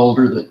view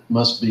holder that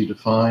must be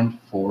defined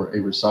for a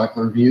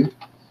recycler view.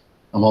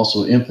 I'm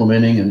also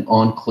implementing an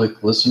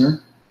on-click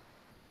listener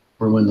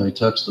for when they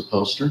touch the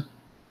poster.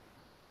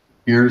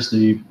 Here's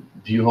the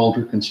view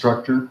holder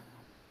constructor,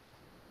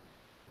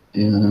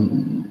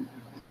 and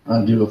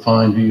I do a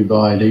find view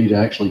by ID to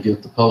actually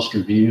get the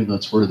poster view.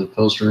 That's where the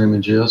poster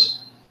image is.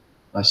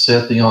 I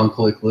set the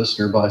on-click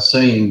listener by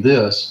saying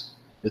this.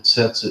 It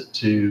sets it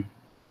to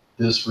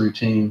this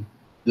routine,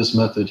 this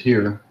method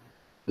here.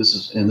 This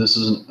is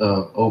an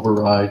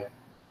override.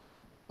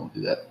 Don't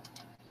do that.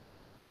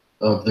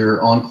 Of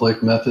their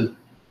on-click method.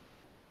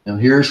 Now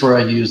here's where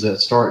I use that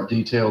start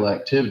detailed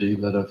activity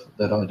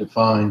that I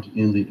defined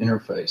in the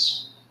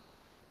interface.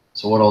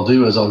 So what I'll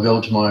do is I'll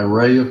go to my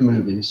array of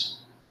movies,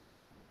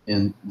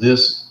 and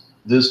this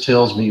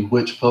tells me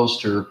which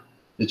poster.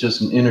 It's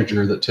just an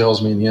integer that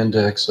tells me the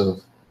index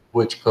of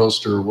which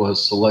poster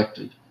was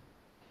selected.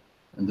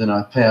 And then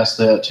I pass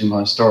that to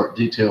my start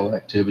detail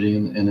activity,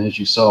 and as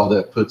you saw,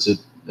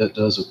 that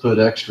does a put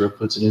extra,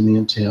 puts it in the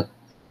intent,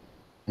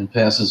 and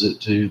passes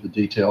it to the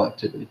detail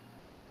activity.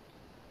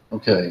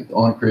 Okay,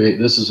 on create,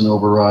 this is an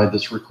override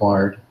that's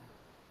required.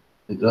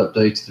 It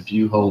updates the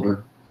view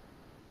holder.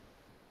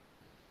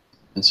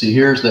 And see,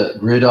 here's that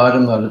grid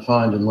item that I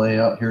defined in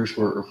layout. Here's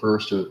where it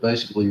refers to it.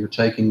 Basically, you're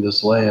taking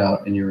this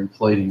layout and you're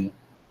inflating it.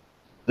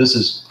 This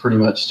is pretty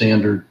much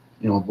standard,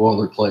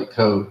 boilerplate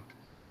code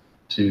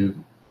to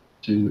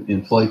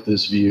inflate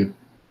this view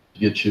to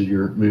get you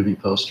your movie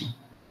poster.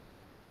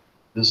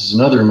 This is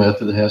another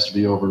method that has to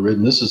be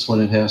overridden. This is when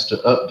it has to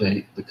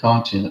update the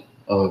content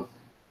of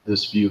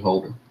this view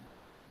holder.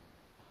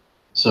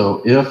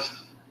 So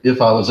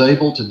if I was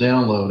able to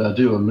download, I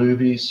do a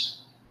movies,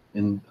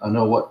 and I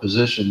know what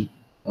position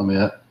I'm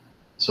at.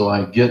 So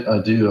I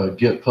do a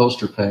get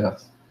poster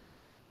path.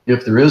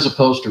 If there is a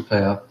poster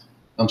path,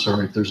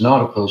 if there's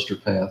not a poster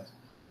path,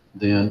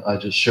 then I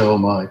just show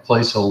my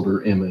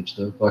placeholder image,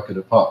 the bucket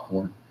of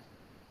popcorn.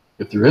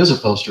 If there is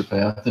a poster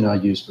path, then I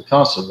use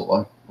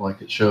Picasso,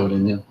 like it showed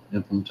in the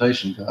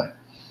implementation guide.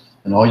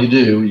 And all you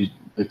do,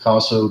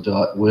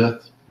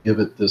 Picasso.with, give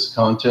it this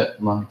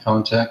my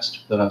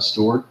context that I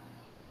stored,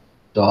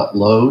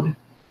 .load.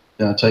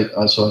 Then I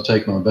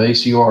take my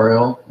base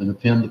URL and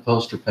append the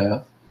poster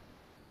path,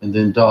 and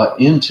then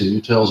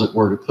 .into tells it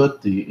where to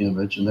put the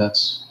image, and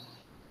that's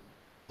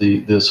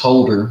this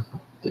holder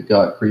that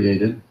got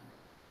created,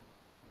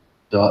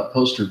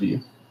 .poster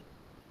view.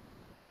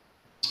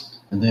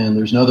 And then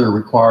there's another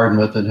required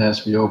method that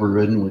has to be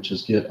overridden, which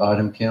is get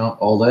item count.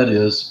 All that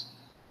is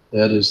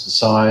the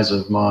size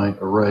of my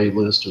array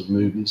list of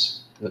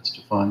movies that's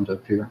defined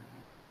up here.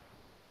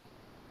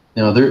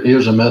 Now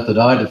here's a method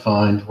I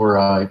defined where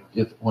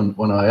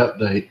when I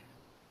update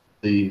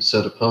the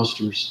set of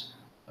posters,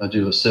 I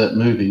do a set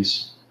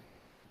movies.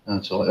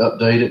 So I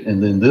update it,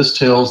 and then this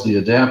tells the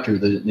adapter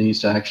that it needs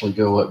to actually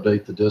go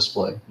update the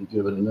display. You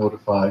give it a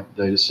notify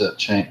data set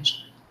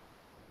changed.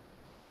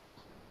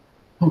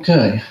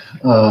 Okay,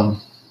 so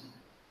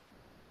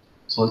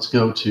let's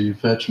go to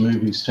fetch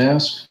movies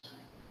task.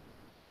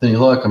 With any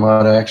luck, I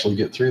might actually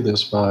get through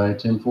this by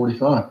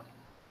 10:45.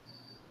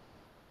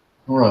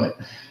 All right,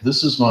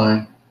 this is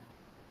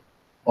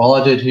all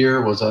I did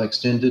here was I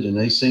extended an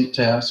async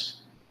task,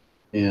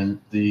 and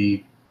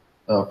the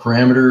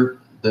parameter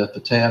that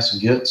the task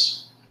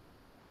gets,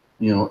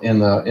 in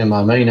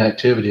my main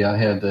activity, I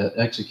had that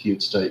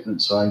execute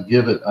statement. So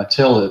I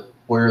tell it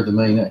where the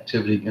main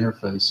activity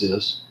interface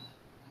is,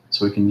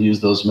 so we can use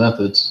those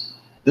methods.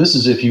 This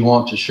is if you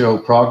want to show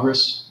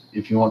progress,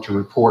 if you want to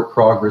report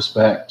progress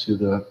back to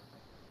the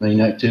main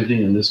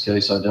activity. In this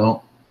case, I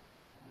don't.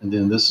 And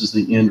then this is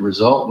the end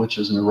result, which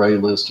is an array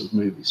list of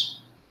movies.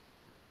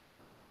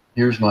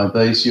 Here's my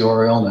base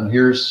URL. Now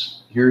here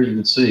you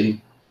can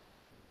see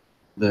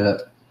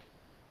that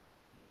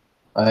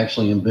I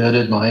actually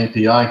embedded my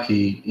API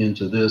key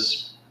into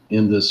this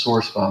in this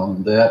source file,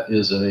 and that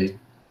is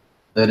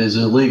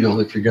illegal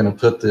if you're going to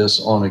put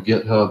this on a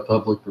GitHub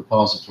public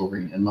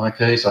repository. In my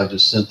case, I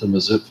just sent them a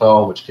zip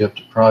file which kept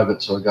it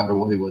private, so I got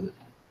away with it.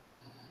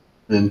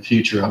 In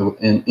future,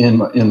 in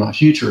my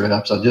future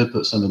apps, I did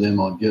put some of them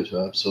on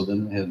GitHub, so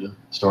then I had to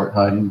start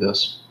hiding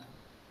this.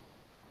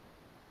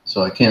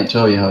 So I can't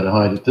tell you how to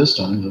hide it this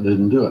time, I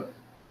didn't do it.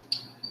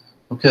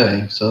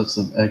 Okay, so that's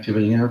the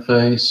activity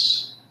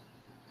interface.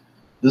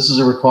 This is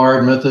a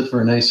required method for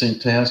an async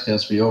task,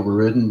 has to be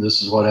overridden.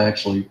 This is what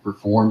actually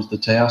performs the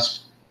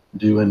task,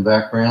 do in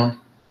background.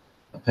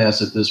 I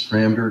pass it this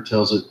parameter,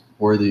 tells it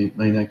where the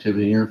main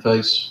activity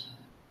interface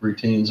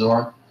routines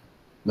are,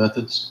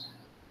 methods.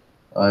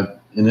 I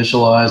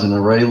initialize an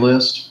array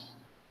list,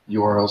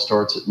 URL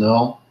starts at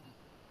null.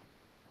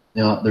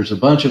 Now there's a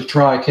bunch of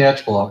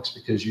try-catch blocks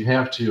because you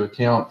have to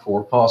account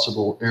for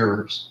possible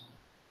errors.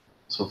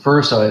 So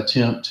first I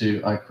take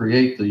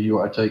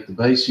the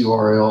base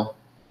URL,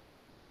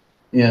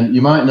 and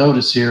you might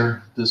notice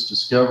here this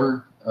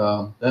discover,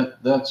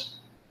 that's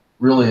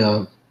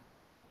really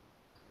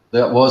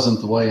that wasn't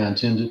the way I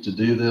intended to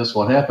do this.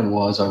 What happened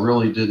was I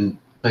really didn't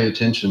pay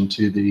attention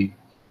to the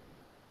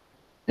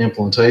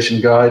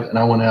implementation guide, and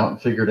I went out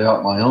and figured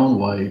out my own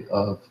way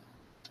of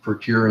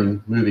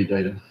procuring movie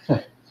data.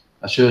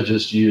 I should have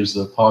just used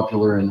the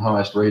popular and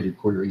highest rated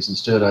queries.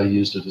 Instead, I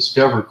used a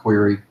discover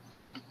query.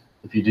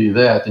 If you do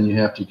that, then you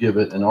have to give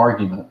it an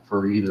argument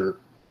for either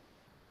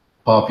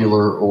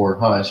popular or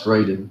highest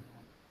rated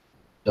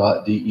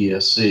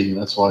 .desc, and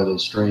that's why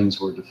those strings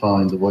were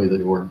defined the way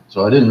they were.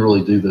 So I didn't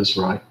really do this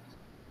right,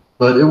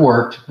 but it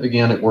worked.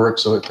 Again, it worked,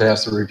 so it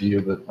passed the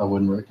review, but I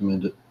wouldn't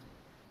recommend it.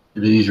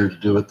 It'd be easier to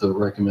do it the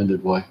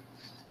recommended way.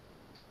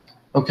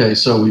 Okay,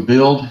 so we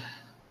build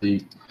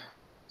the,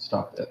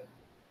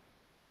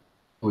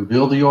 we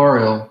build the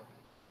URL,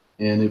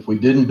 and if we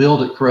didn't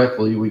build it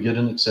correctly, we get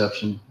an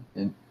exception.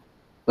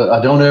 But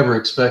I don't ever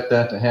expect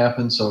that to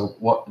happen, so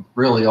what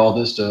really all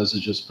this does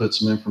is just put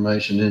some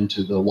information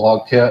into the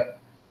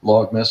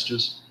log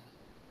messages.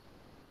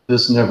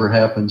 This never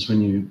happens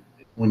when you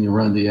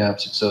run the app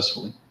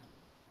successfully.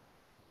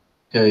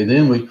 Okay,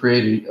 then we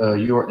create a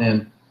URL,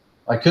 and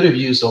I could have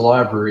used a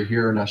library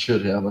here, and I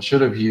should have. I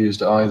should have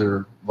used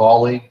either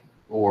Volley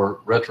or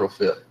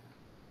Retrofit.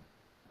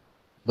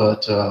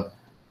 But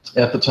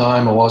at the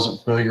time, I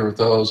wasn't familiar with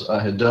those.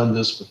 I had done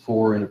this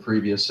before in a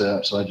previous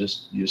app, so I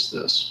just used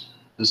this.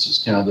 This is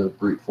kind of the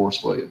brute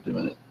force way of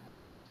doing it.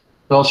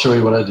 But I'll show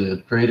you what I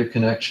did. Create a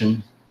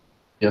connection.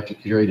 You have to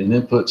create an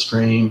input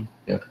stream.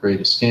 You have to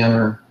create a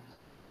scanner.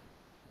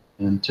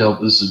 And tell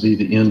this would be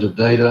the end of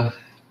data.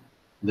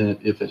 Then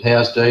if it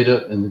has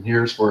data, and then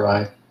here's where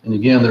and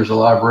again, there's a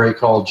library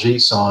called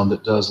JSON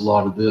that does a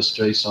lot of this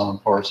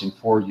JSON parsing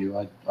for you.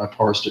 I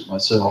parsed it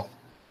myself.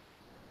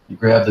 You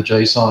grab the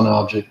JSON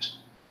object,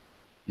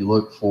 you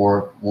look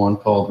for one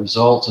called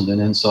results, and then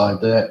inside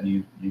that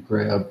you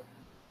grab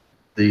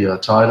the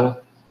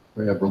title,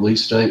 grab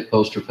release date,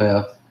 poster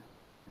path,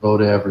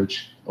 vote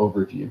average,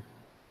 overview.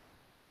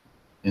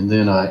 And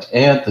then I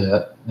add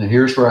that. Now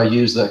here's where I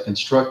use that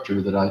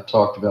constructor that I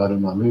talked about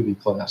in my movie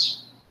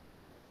class,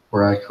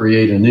 where I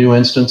create a new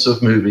instance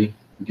of movie,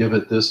 give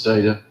it this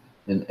data,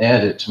 and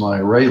add it to my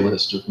array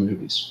list of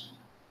movies.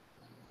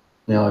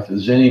 Now, if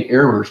there's any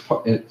errors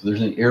in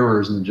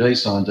the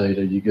JSON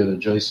data, you get a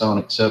JSON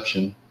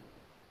exception.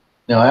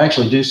 Now, I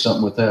actually do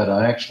something with that.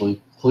 I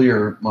actually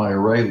clear my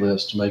array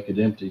list to make it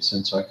empty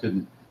since I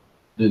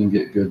didn't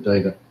get good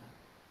data.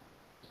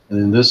 And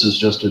then this is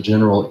just a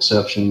general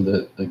exception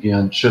that,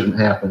 again, shouldn't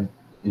happen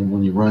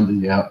when you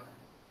run the app,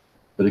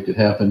 but it could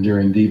happen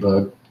during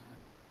debug.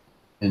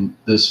 And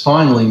this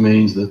finally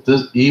means that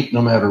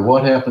no matter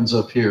what happens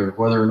up here,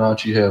 whether or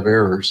not you have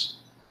errors,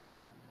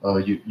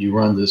 you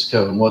run this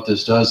code. And what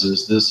this does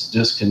is this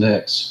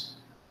disconnects,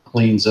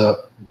 cleans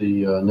up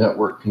the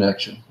network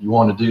connection. You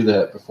want to do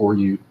that before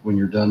when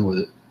you're done with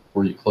it.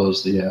 before you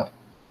close the app.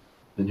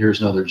 And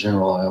here's another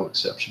general I/O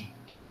exception.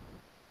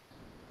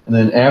 And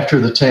then after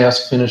the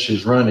task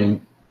finishes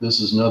running, this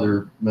is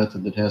another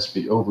method that has to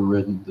be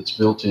overridden that's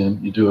built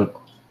in. You do it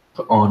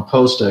on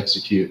post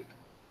execute.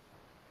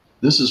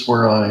 This is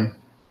where I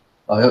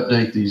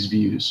update these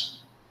views.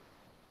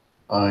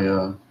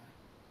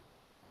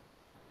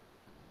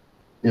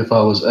 If I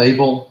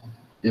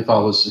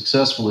was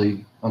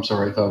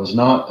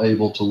not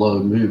able to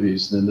load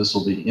movies, then this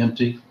will be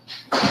empty,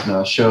 and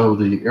I'll show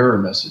the error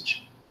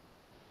message.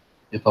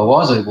 If I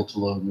was able to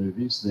load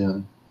movies,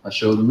 then I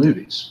show the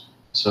movies.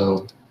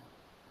 So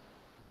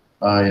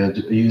I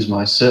use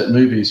my set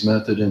movies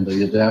method in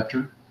the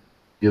adapter,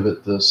 give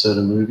it the set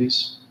of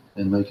movies,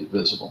 and make it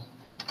visible.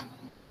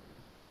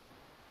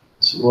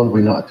 So what have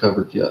we not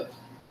covered yet?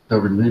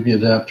 Covered movie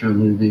adapter,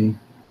 movie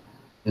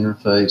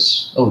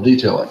interface. Oh,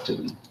 detail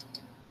activity.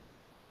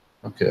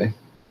 Okay.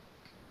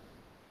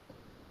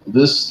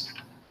 This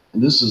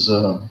is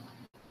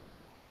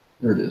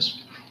there it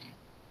is.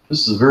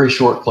 This is a very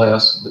short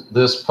class.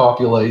 This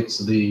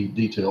populates the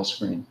detail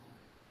screen.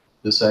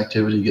 This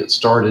activity gets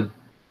started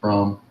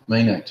from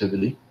main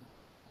activity.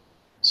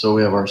 So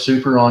we have our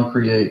super on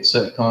create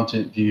set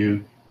content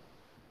view.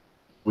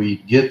 We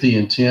get the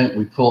intent.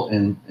 We pull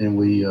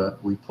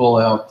we pull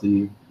out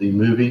the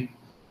movie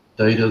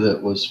data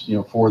that was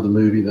for the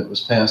movie that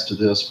was passed to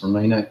this for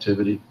main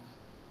activity.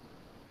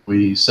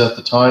 We set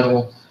the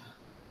title.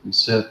 We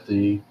set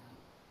the,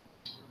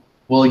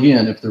 well,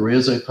 again, if there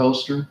is a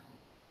poster,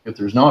 if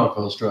there's not a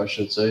poster, I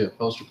should say, a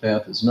poster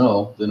path is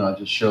null, then I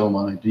just show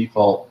my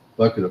default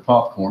bucket of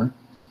popcorn.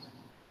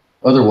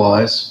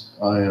 Otherwise,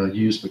 I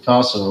use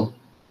Picasso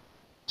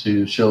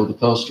to show the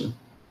poster,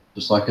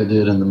 just like I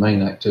did in the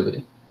main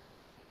activity.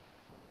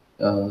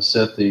 Now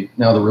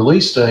the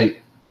release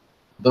date,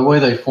 the way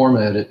they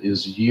format it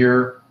is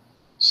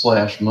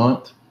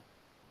year/month.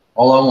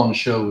 All I want to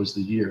show is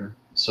the year.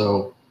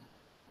 So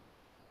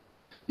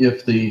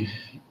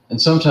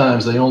and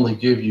sometimes they only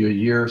give you a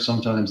year,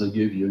 sometimes they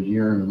give you a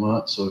year and a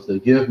month. So if they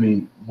give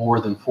me more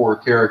than 4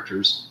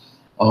 characters,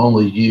 I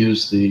only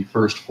use the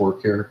first 4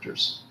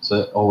 characters. So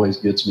that always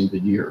gets me the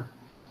year.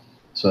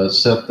 So I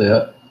set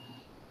that.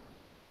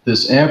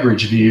 This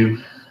average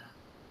view,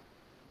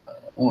 I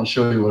want to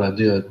show you what I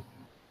did.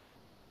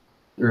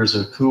 There's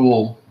a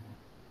cool,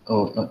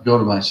 go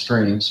to my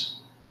strings.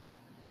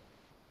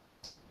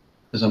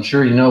 Because I'm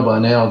sure you know by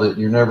now that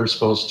you're never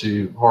supposed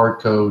to hard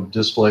code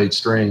displayed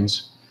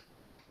strings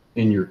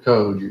in your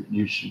code.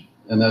 You should,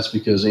 and that's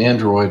because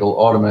Android will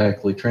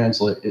automatically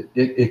translate.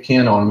 It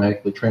can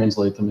automatically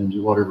translate them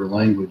into whatever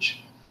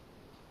language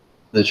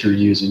that you're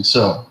using.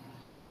 So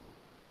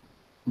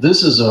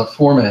this is a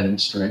formatting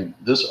string.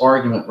 This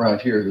argument right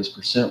here, this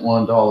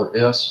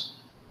 %$1$s,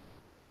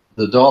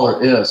 the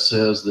 $S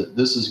says that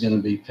this is going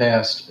to be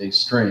passed a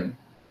string,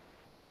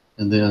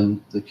 and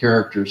then the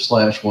character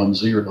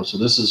 /10. So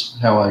this is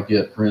how I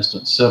get, for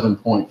instance,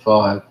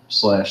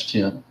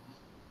 7.5/10.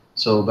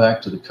 So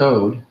back to the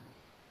code.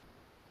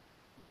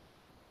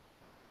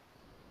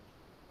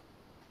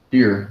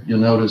 Here, you'll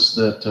notice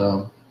that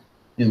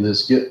in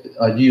this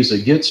I'd use a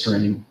get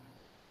string,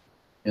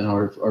 and I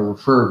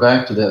refer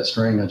back to that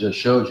string I just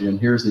showed you, and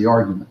here's the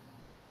argument.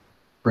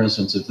 For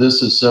instance, if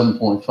this is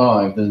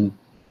 7.5, then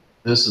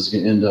this is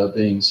going to end up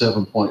being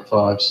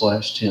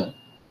 7.5/10.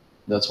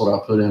 That's what I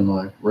put in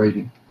my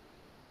rating.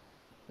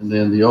 And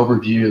then the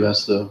overview,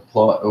 that's the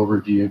plot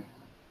overview,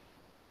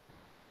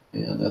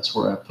 and that's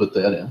where I put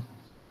that in.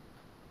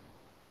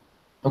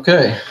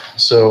 Okay,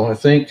 so I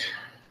think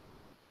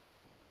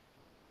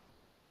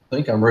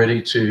I'm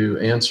ready to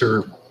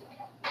answer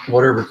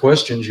whatever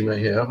questions you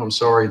may have. I'm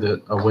sorry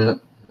that I went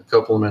a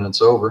couple of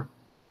minutes over.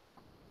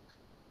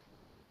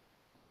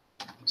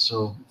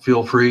 So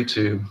feel free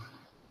to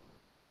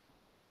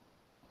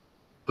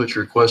put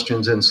your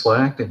questions in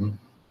Slack. And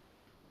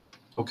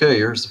okay,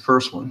 here's the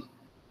first one.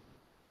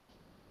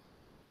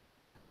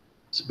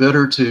 It's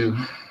better to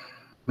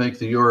make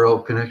the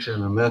URL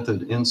connection a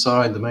method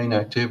inside the main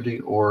activity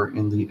or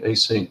in the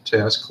async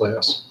task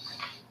class.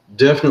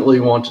 Definitely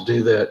want to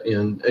do that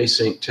in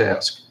async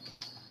task,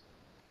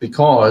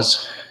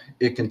 because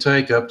it can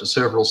take up to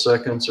several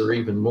seconds or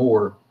even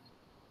more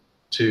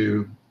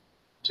to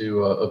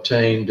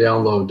obtain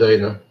download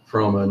data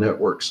from a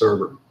network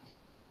server.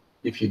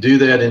 If you do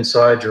that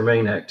inside your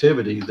main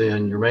activity,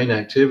 then your main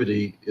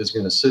activity is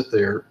going to sit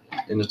there,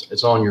 and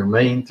it's on your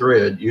main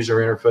thread, user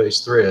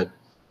interface thread.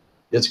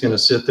 It's going to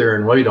sit there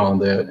and wait on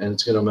that, and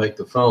it's going to make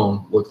the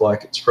phone look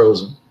like it's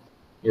frozen.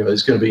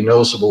 It's going to be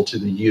noticeable to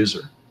the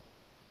user.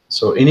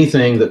 So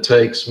anything that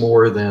takes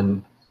more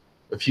than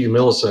a few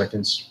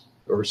milliseconds,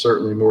 or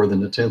certainly more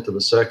than 1/10 of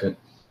a second,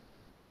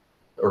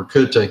 or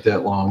could take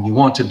that long, you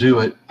want to do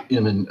it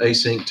in an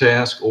async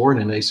task or in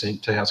an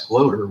async task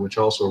loader, which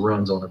also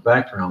runs on a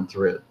background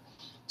thread.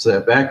 So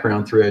that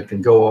background thread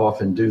can go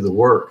off and do the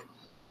work,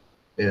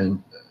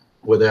 and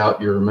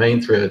without your main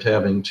thread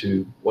having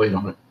to wait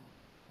on it.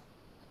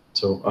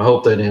 So I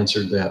hope that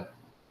answered that.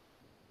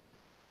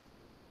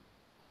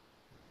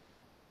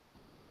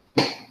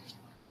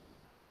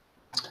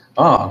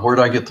 Where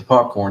did I get the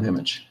popcorn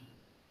image?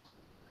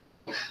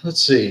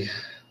 Let's see.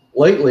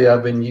 Lately,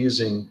 I've been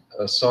using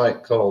a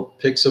site called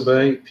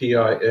Pixabay,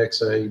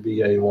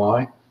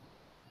 Pixabay.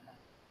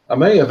 I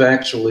may have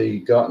actually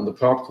gotten the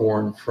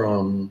popcorn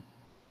from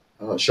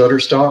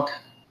Shutterstock,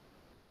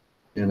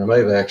 and I may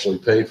have actually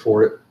paid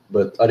for it,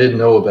 but I didn't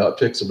know about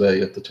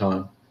Pixabay at the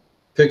time.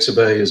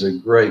 Pixabay is a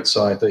great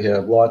site. They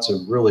have lots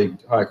of really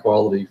high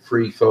quality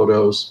free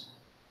photos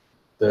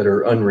that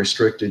are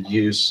unrestricted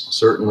use,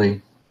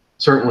 certainly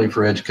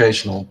for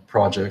educational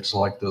projects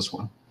like this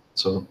one.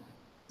 So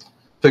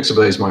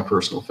Pixabay is my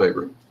personal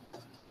favorite.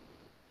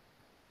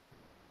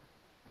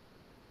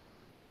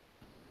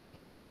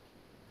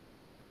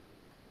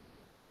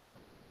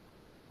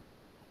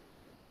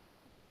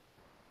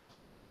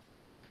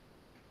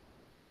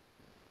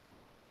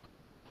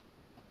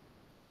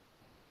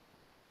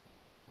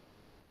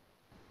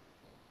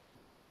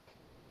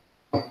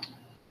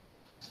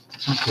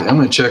 Okay, I'm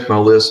going to check my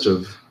list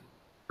of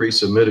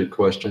pre-submitted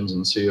questions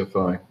and see if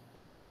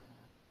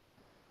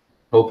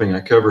hoping I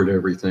covered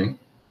everything.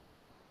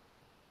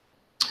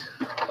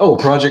 Oh,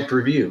 project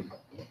review.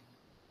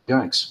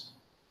 Yikes.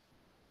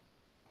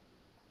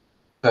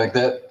 In fact,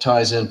 that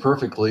ties in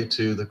perfectly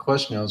to the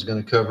question I was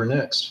going to cover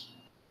next,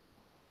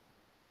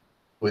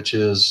 which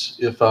is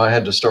if I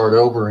had to start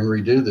over and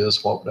redo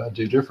this, what would I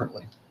do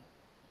differently?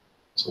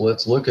 So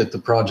let's look at the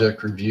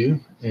project review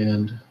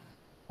and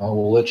I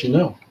will let you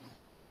know.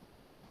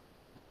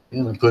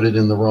 And I put it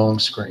in the wrong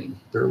screen.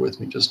 Bear with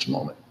me just a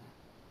moment.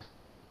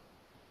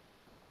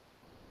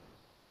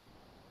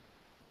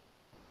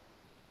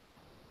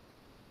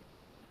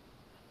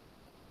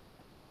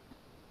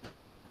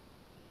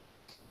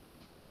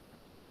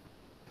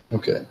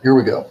 Okay, here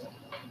we go.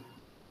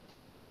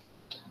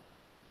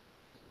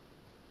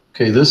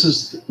 Okay, this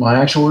is my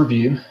actual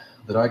review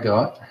that I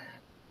got.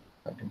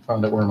 I can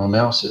find out where my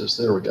mouse is.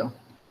 There we go.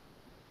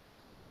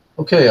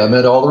 Okay, I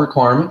met all the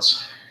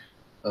requirements.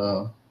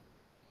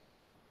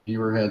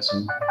 Viewer had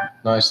some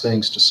nice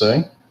things to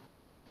say,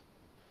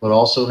 but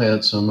also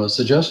had some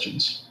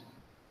suggestions,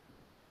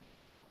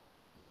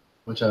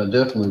 which I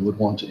definitely would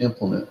want to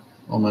implement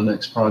on my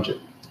next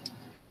project.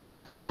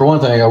 For one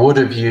thing, I would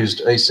have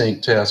used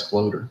async task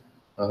loader.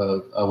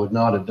 I would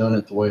not have done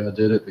it the way I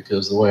did it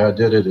because the way I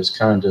did it is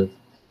kind of,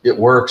 it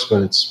works,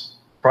 but it's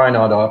probably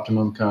not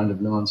optimum, kind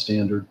of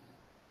non-standard.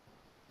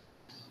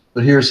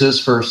 But here's his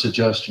first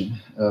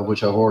suggestion,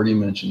 which I've already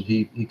mentioned.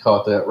 He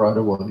caught that right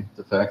away,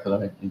 the fact that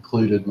I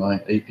included my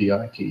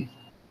API key.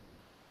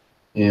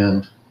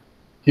 And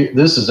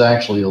this is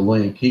actually a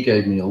link. He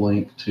gave me a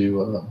link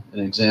to an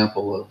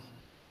example of,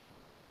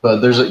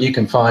 but you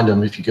can find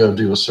them if you go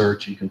do a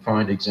search. You can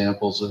find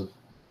examples of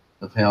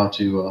how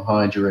to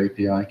hide your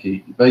API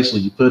key.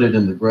 Basically, you put it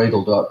in the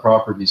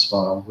Gradle.properties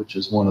file, which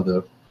is one of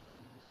the,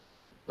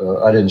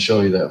 I didn't show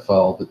you that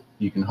file, but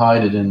you can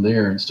hide it in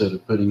there instead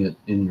of putting it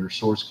in your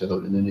source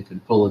code, and then you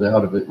can pull it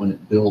out of it when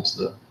it builds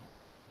the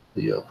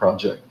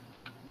project.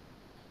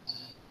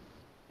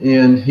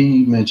 And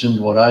he mentioned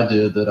what I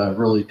did, that I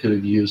really could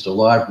have used a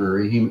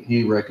library.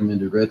 He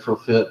recommended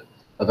retrofit.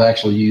 I've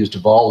actually used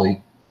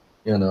Volley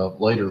in a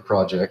later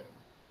project,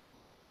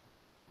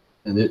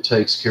 and it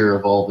takes care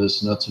of all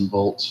this nuts and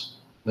bolts,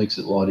 makes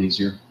it a lot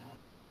easier.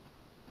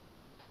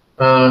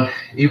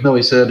 Even though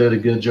he said I did a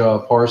good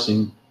job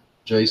parsing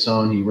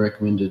JSON, he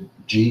recommended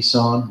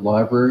JSON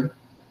library.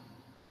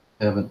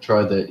 Haven't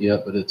tried that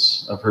yet, but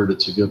I've heard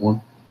it's a good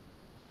one.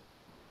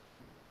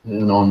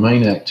 And on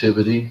main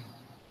activity,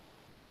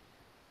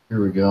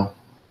 here we go.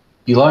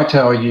 He liked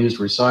how I used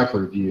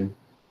recycler view.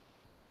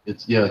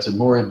 It's a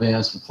more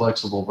advanced and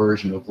flexible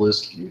version of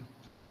list view.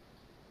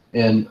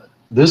 And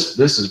this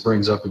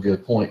brings up a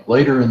good point.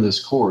 Later in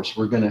this course,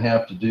 we're going to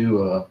have to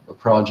do a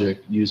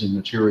project using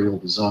material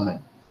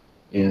design.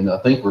 And I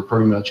think we're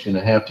pretty much going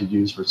to have to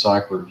use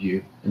recycler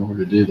view in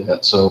order to do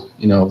that. So,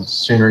 the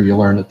sooner you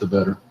learn it, the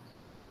better.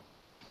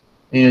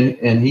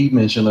 And he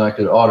mentioned that I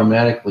could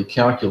automatically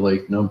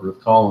calculate the number of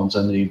columns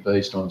I need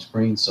based on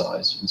screen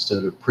size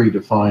instead of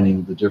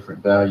predefining the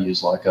different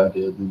values like I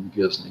did, and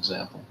he gives an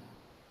example,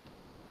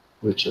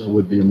 which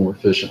would be a more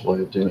efficient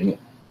way of doing it.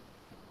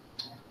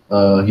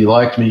 He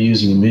liked me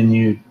using a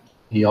menu.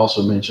 He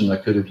also mentioned I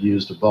could have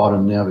used a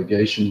bottom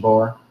navigation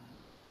bar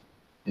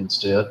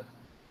instead.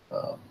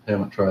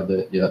 Haven't tried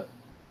that yet.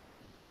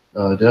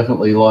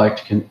 Definitely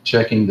liked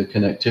checking the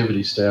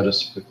connectivity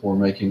status before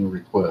making a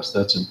request.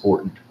 That's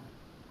important.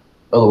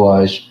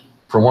 Otherwise,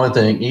 for one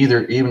thing,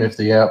 even if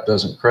the app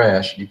doesn't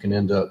crash, you can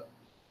end up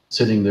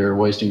sitting there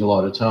wasting a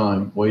lot of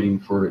time waiting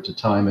for it to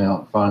time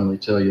out and finally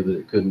tell you that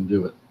it couldn't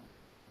do it.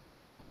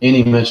 And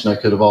he mentioned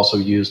I could have also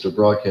used a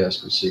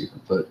broadcast receiver,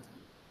 but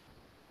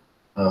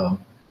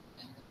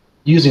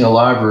using a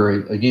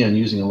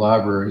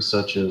library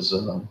such as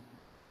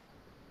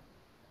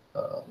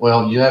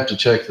well, you have to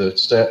check the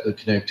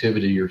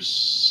connectivity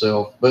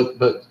yourself,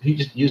 but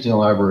using a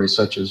library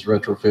such as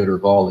retrofit or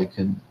Volley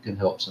can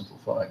help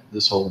simplify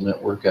this whole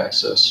network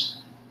access.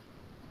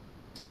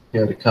 He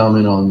had a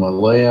comment on my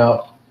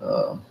layout.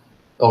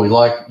 Oh, he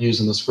liked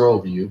using the scroll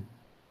view.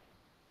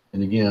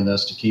 And again,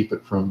 that's to keep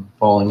it from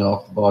falling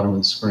off the bottom of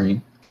the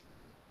screen.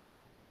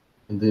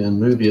 And then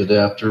movie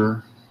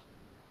adapter.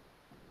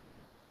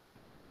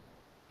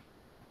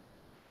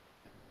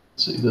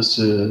 Let's see, this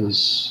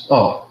is,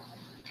 oh,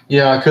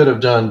 yeah, I could have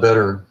done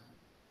better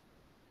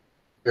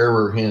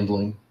error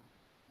handling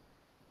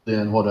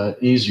than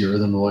easier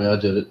than the way I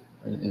did it,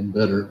 and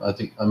better. I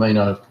think I may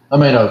not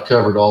have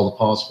covered all the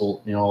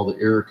possible, all the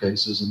error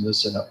cases in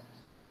this app.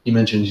 He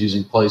mentions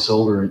using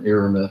placeholder and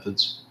error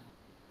methods.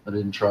 I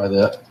didn't try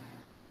that.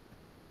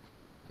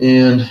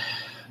 And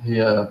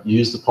yeah,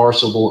 use the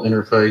parsable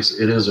interface.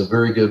 It is a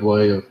very good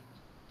way of,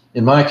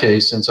 in my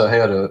case, since I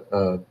had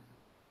a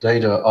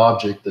data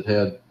object that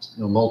had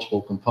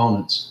multiple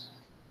components,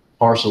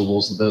 parsable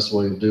is the best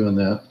way of doing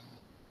that.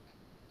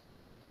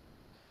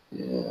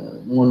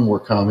 And one more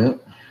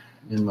comment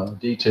in my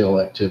detail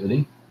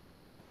activity.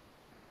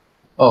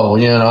 Oh,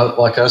 yeah,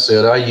 like I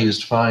said, I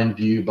used find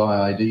view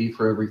by ID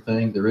for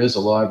everything. There is a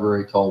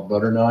library called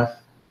Butterknife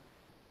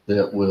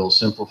that will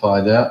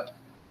simplify that.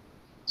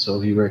 So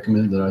he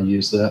recommended that I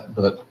use that.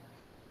 But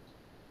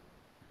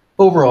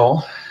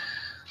overall,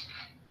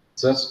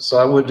 so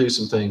I would do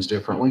some things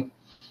differently.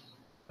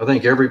 I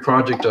think every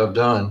project I've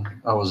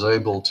done, I was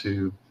able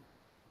to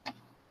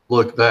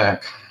look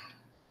back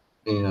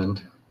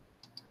and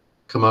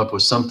come up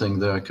with something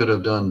that I could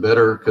have done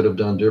better, could have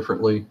done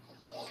differently,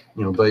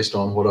 based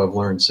on what I've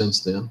learned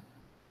since then.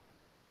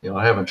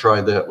 I haven't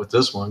tried that with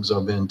this one because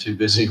I've been too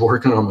busy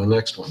working on my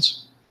next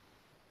ones.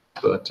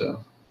 But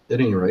at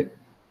any rate,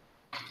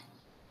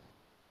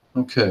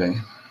 okay.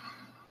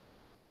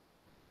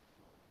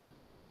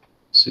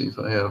 See if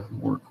I have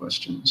more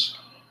questions.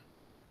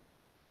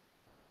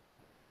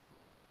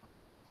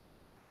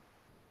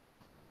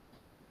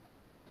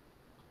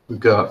 We've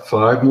got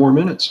 5 more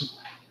minutes.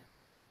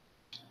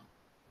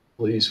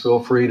 Please feel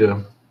free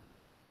to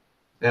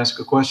ask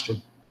a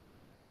question.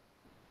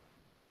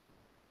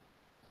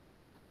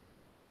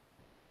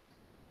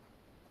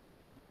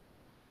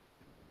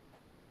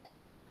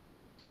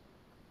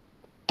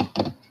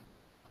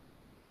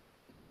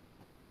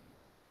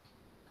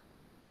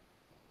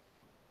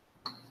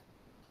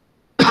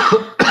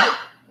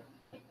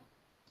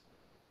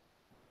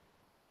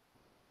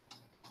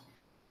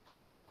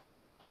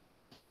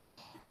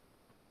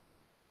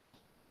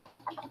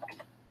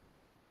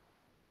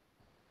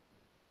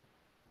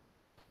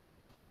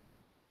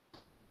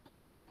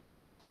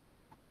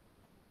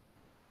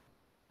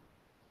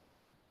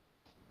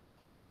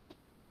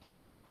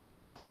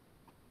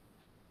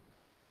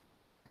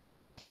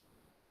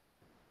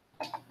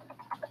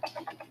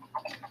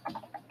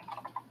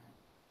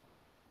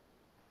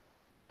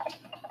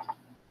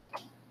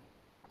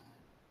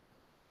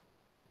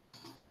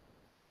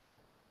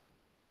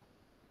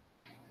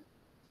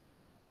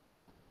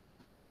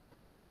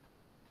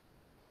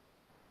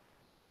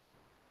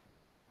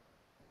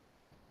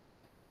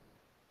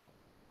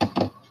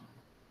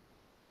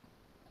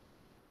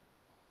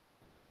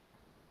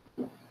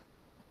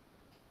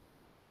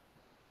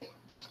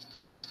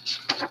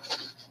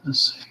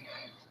 Let's see.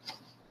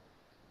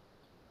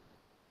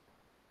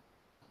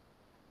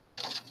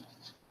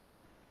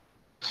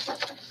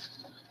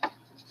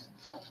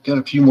 Got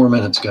a few more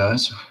minutes,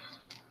 guys.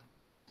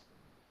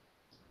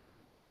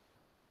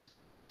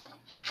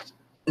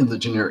 In the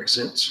generic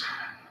sense.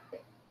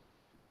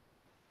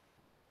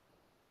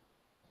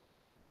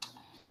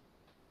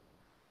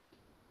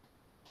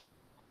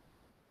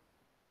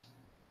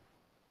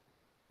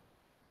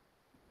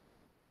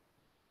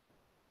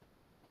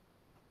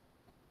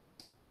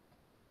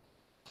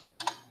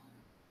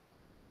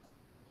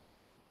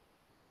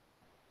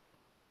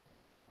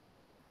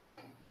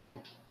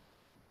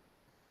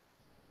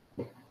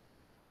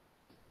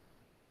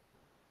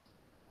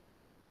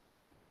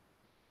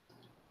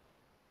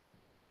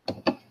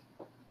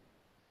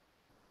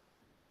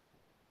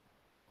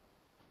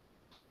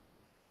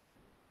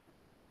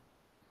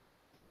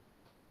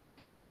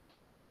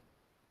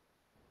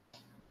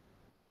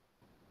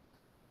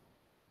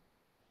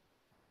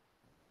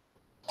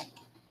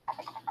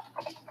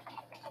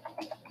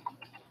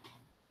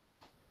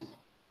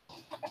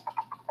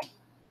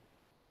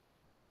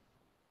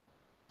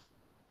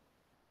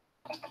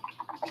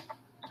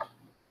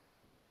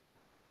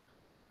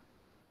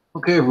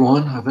 Okay,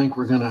 everyone, I think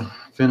we're going to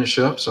finish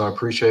up. So I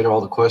appreciate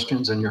all the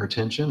questions and your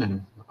attention,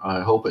 and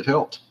I hope it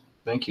helped.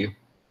 Thank you.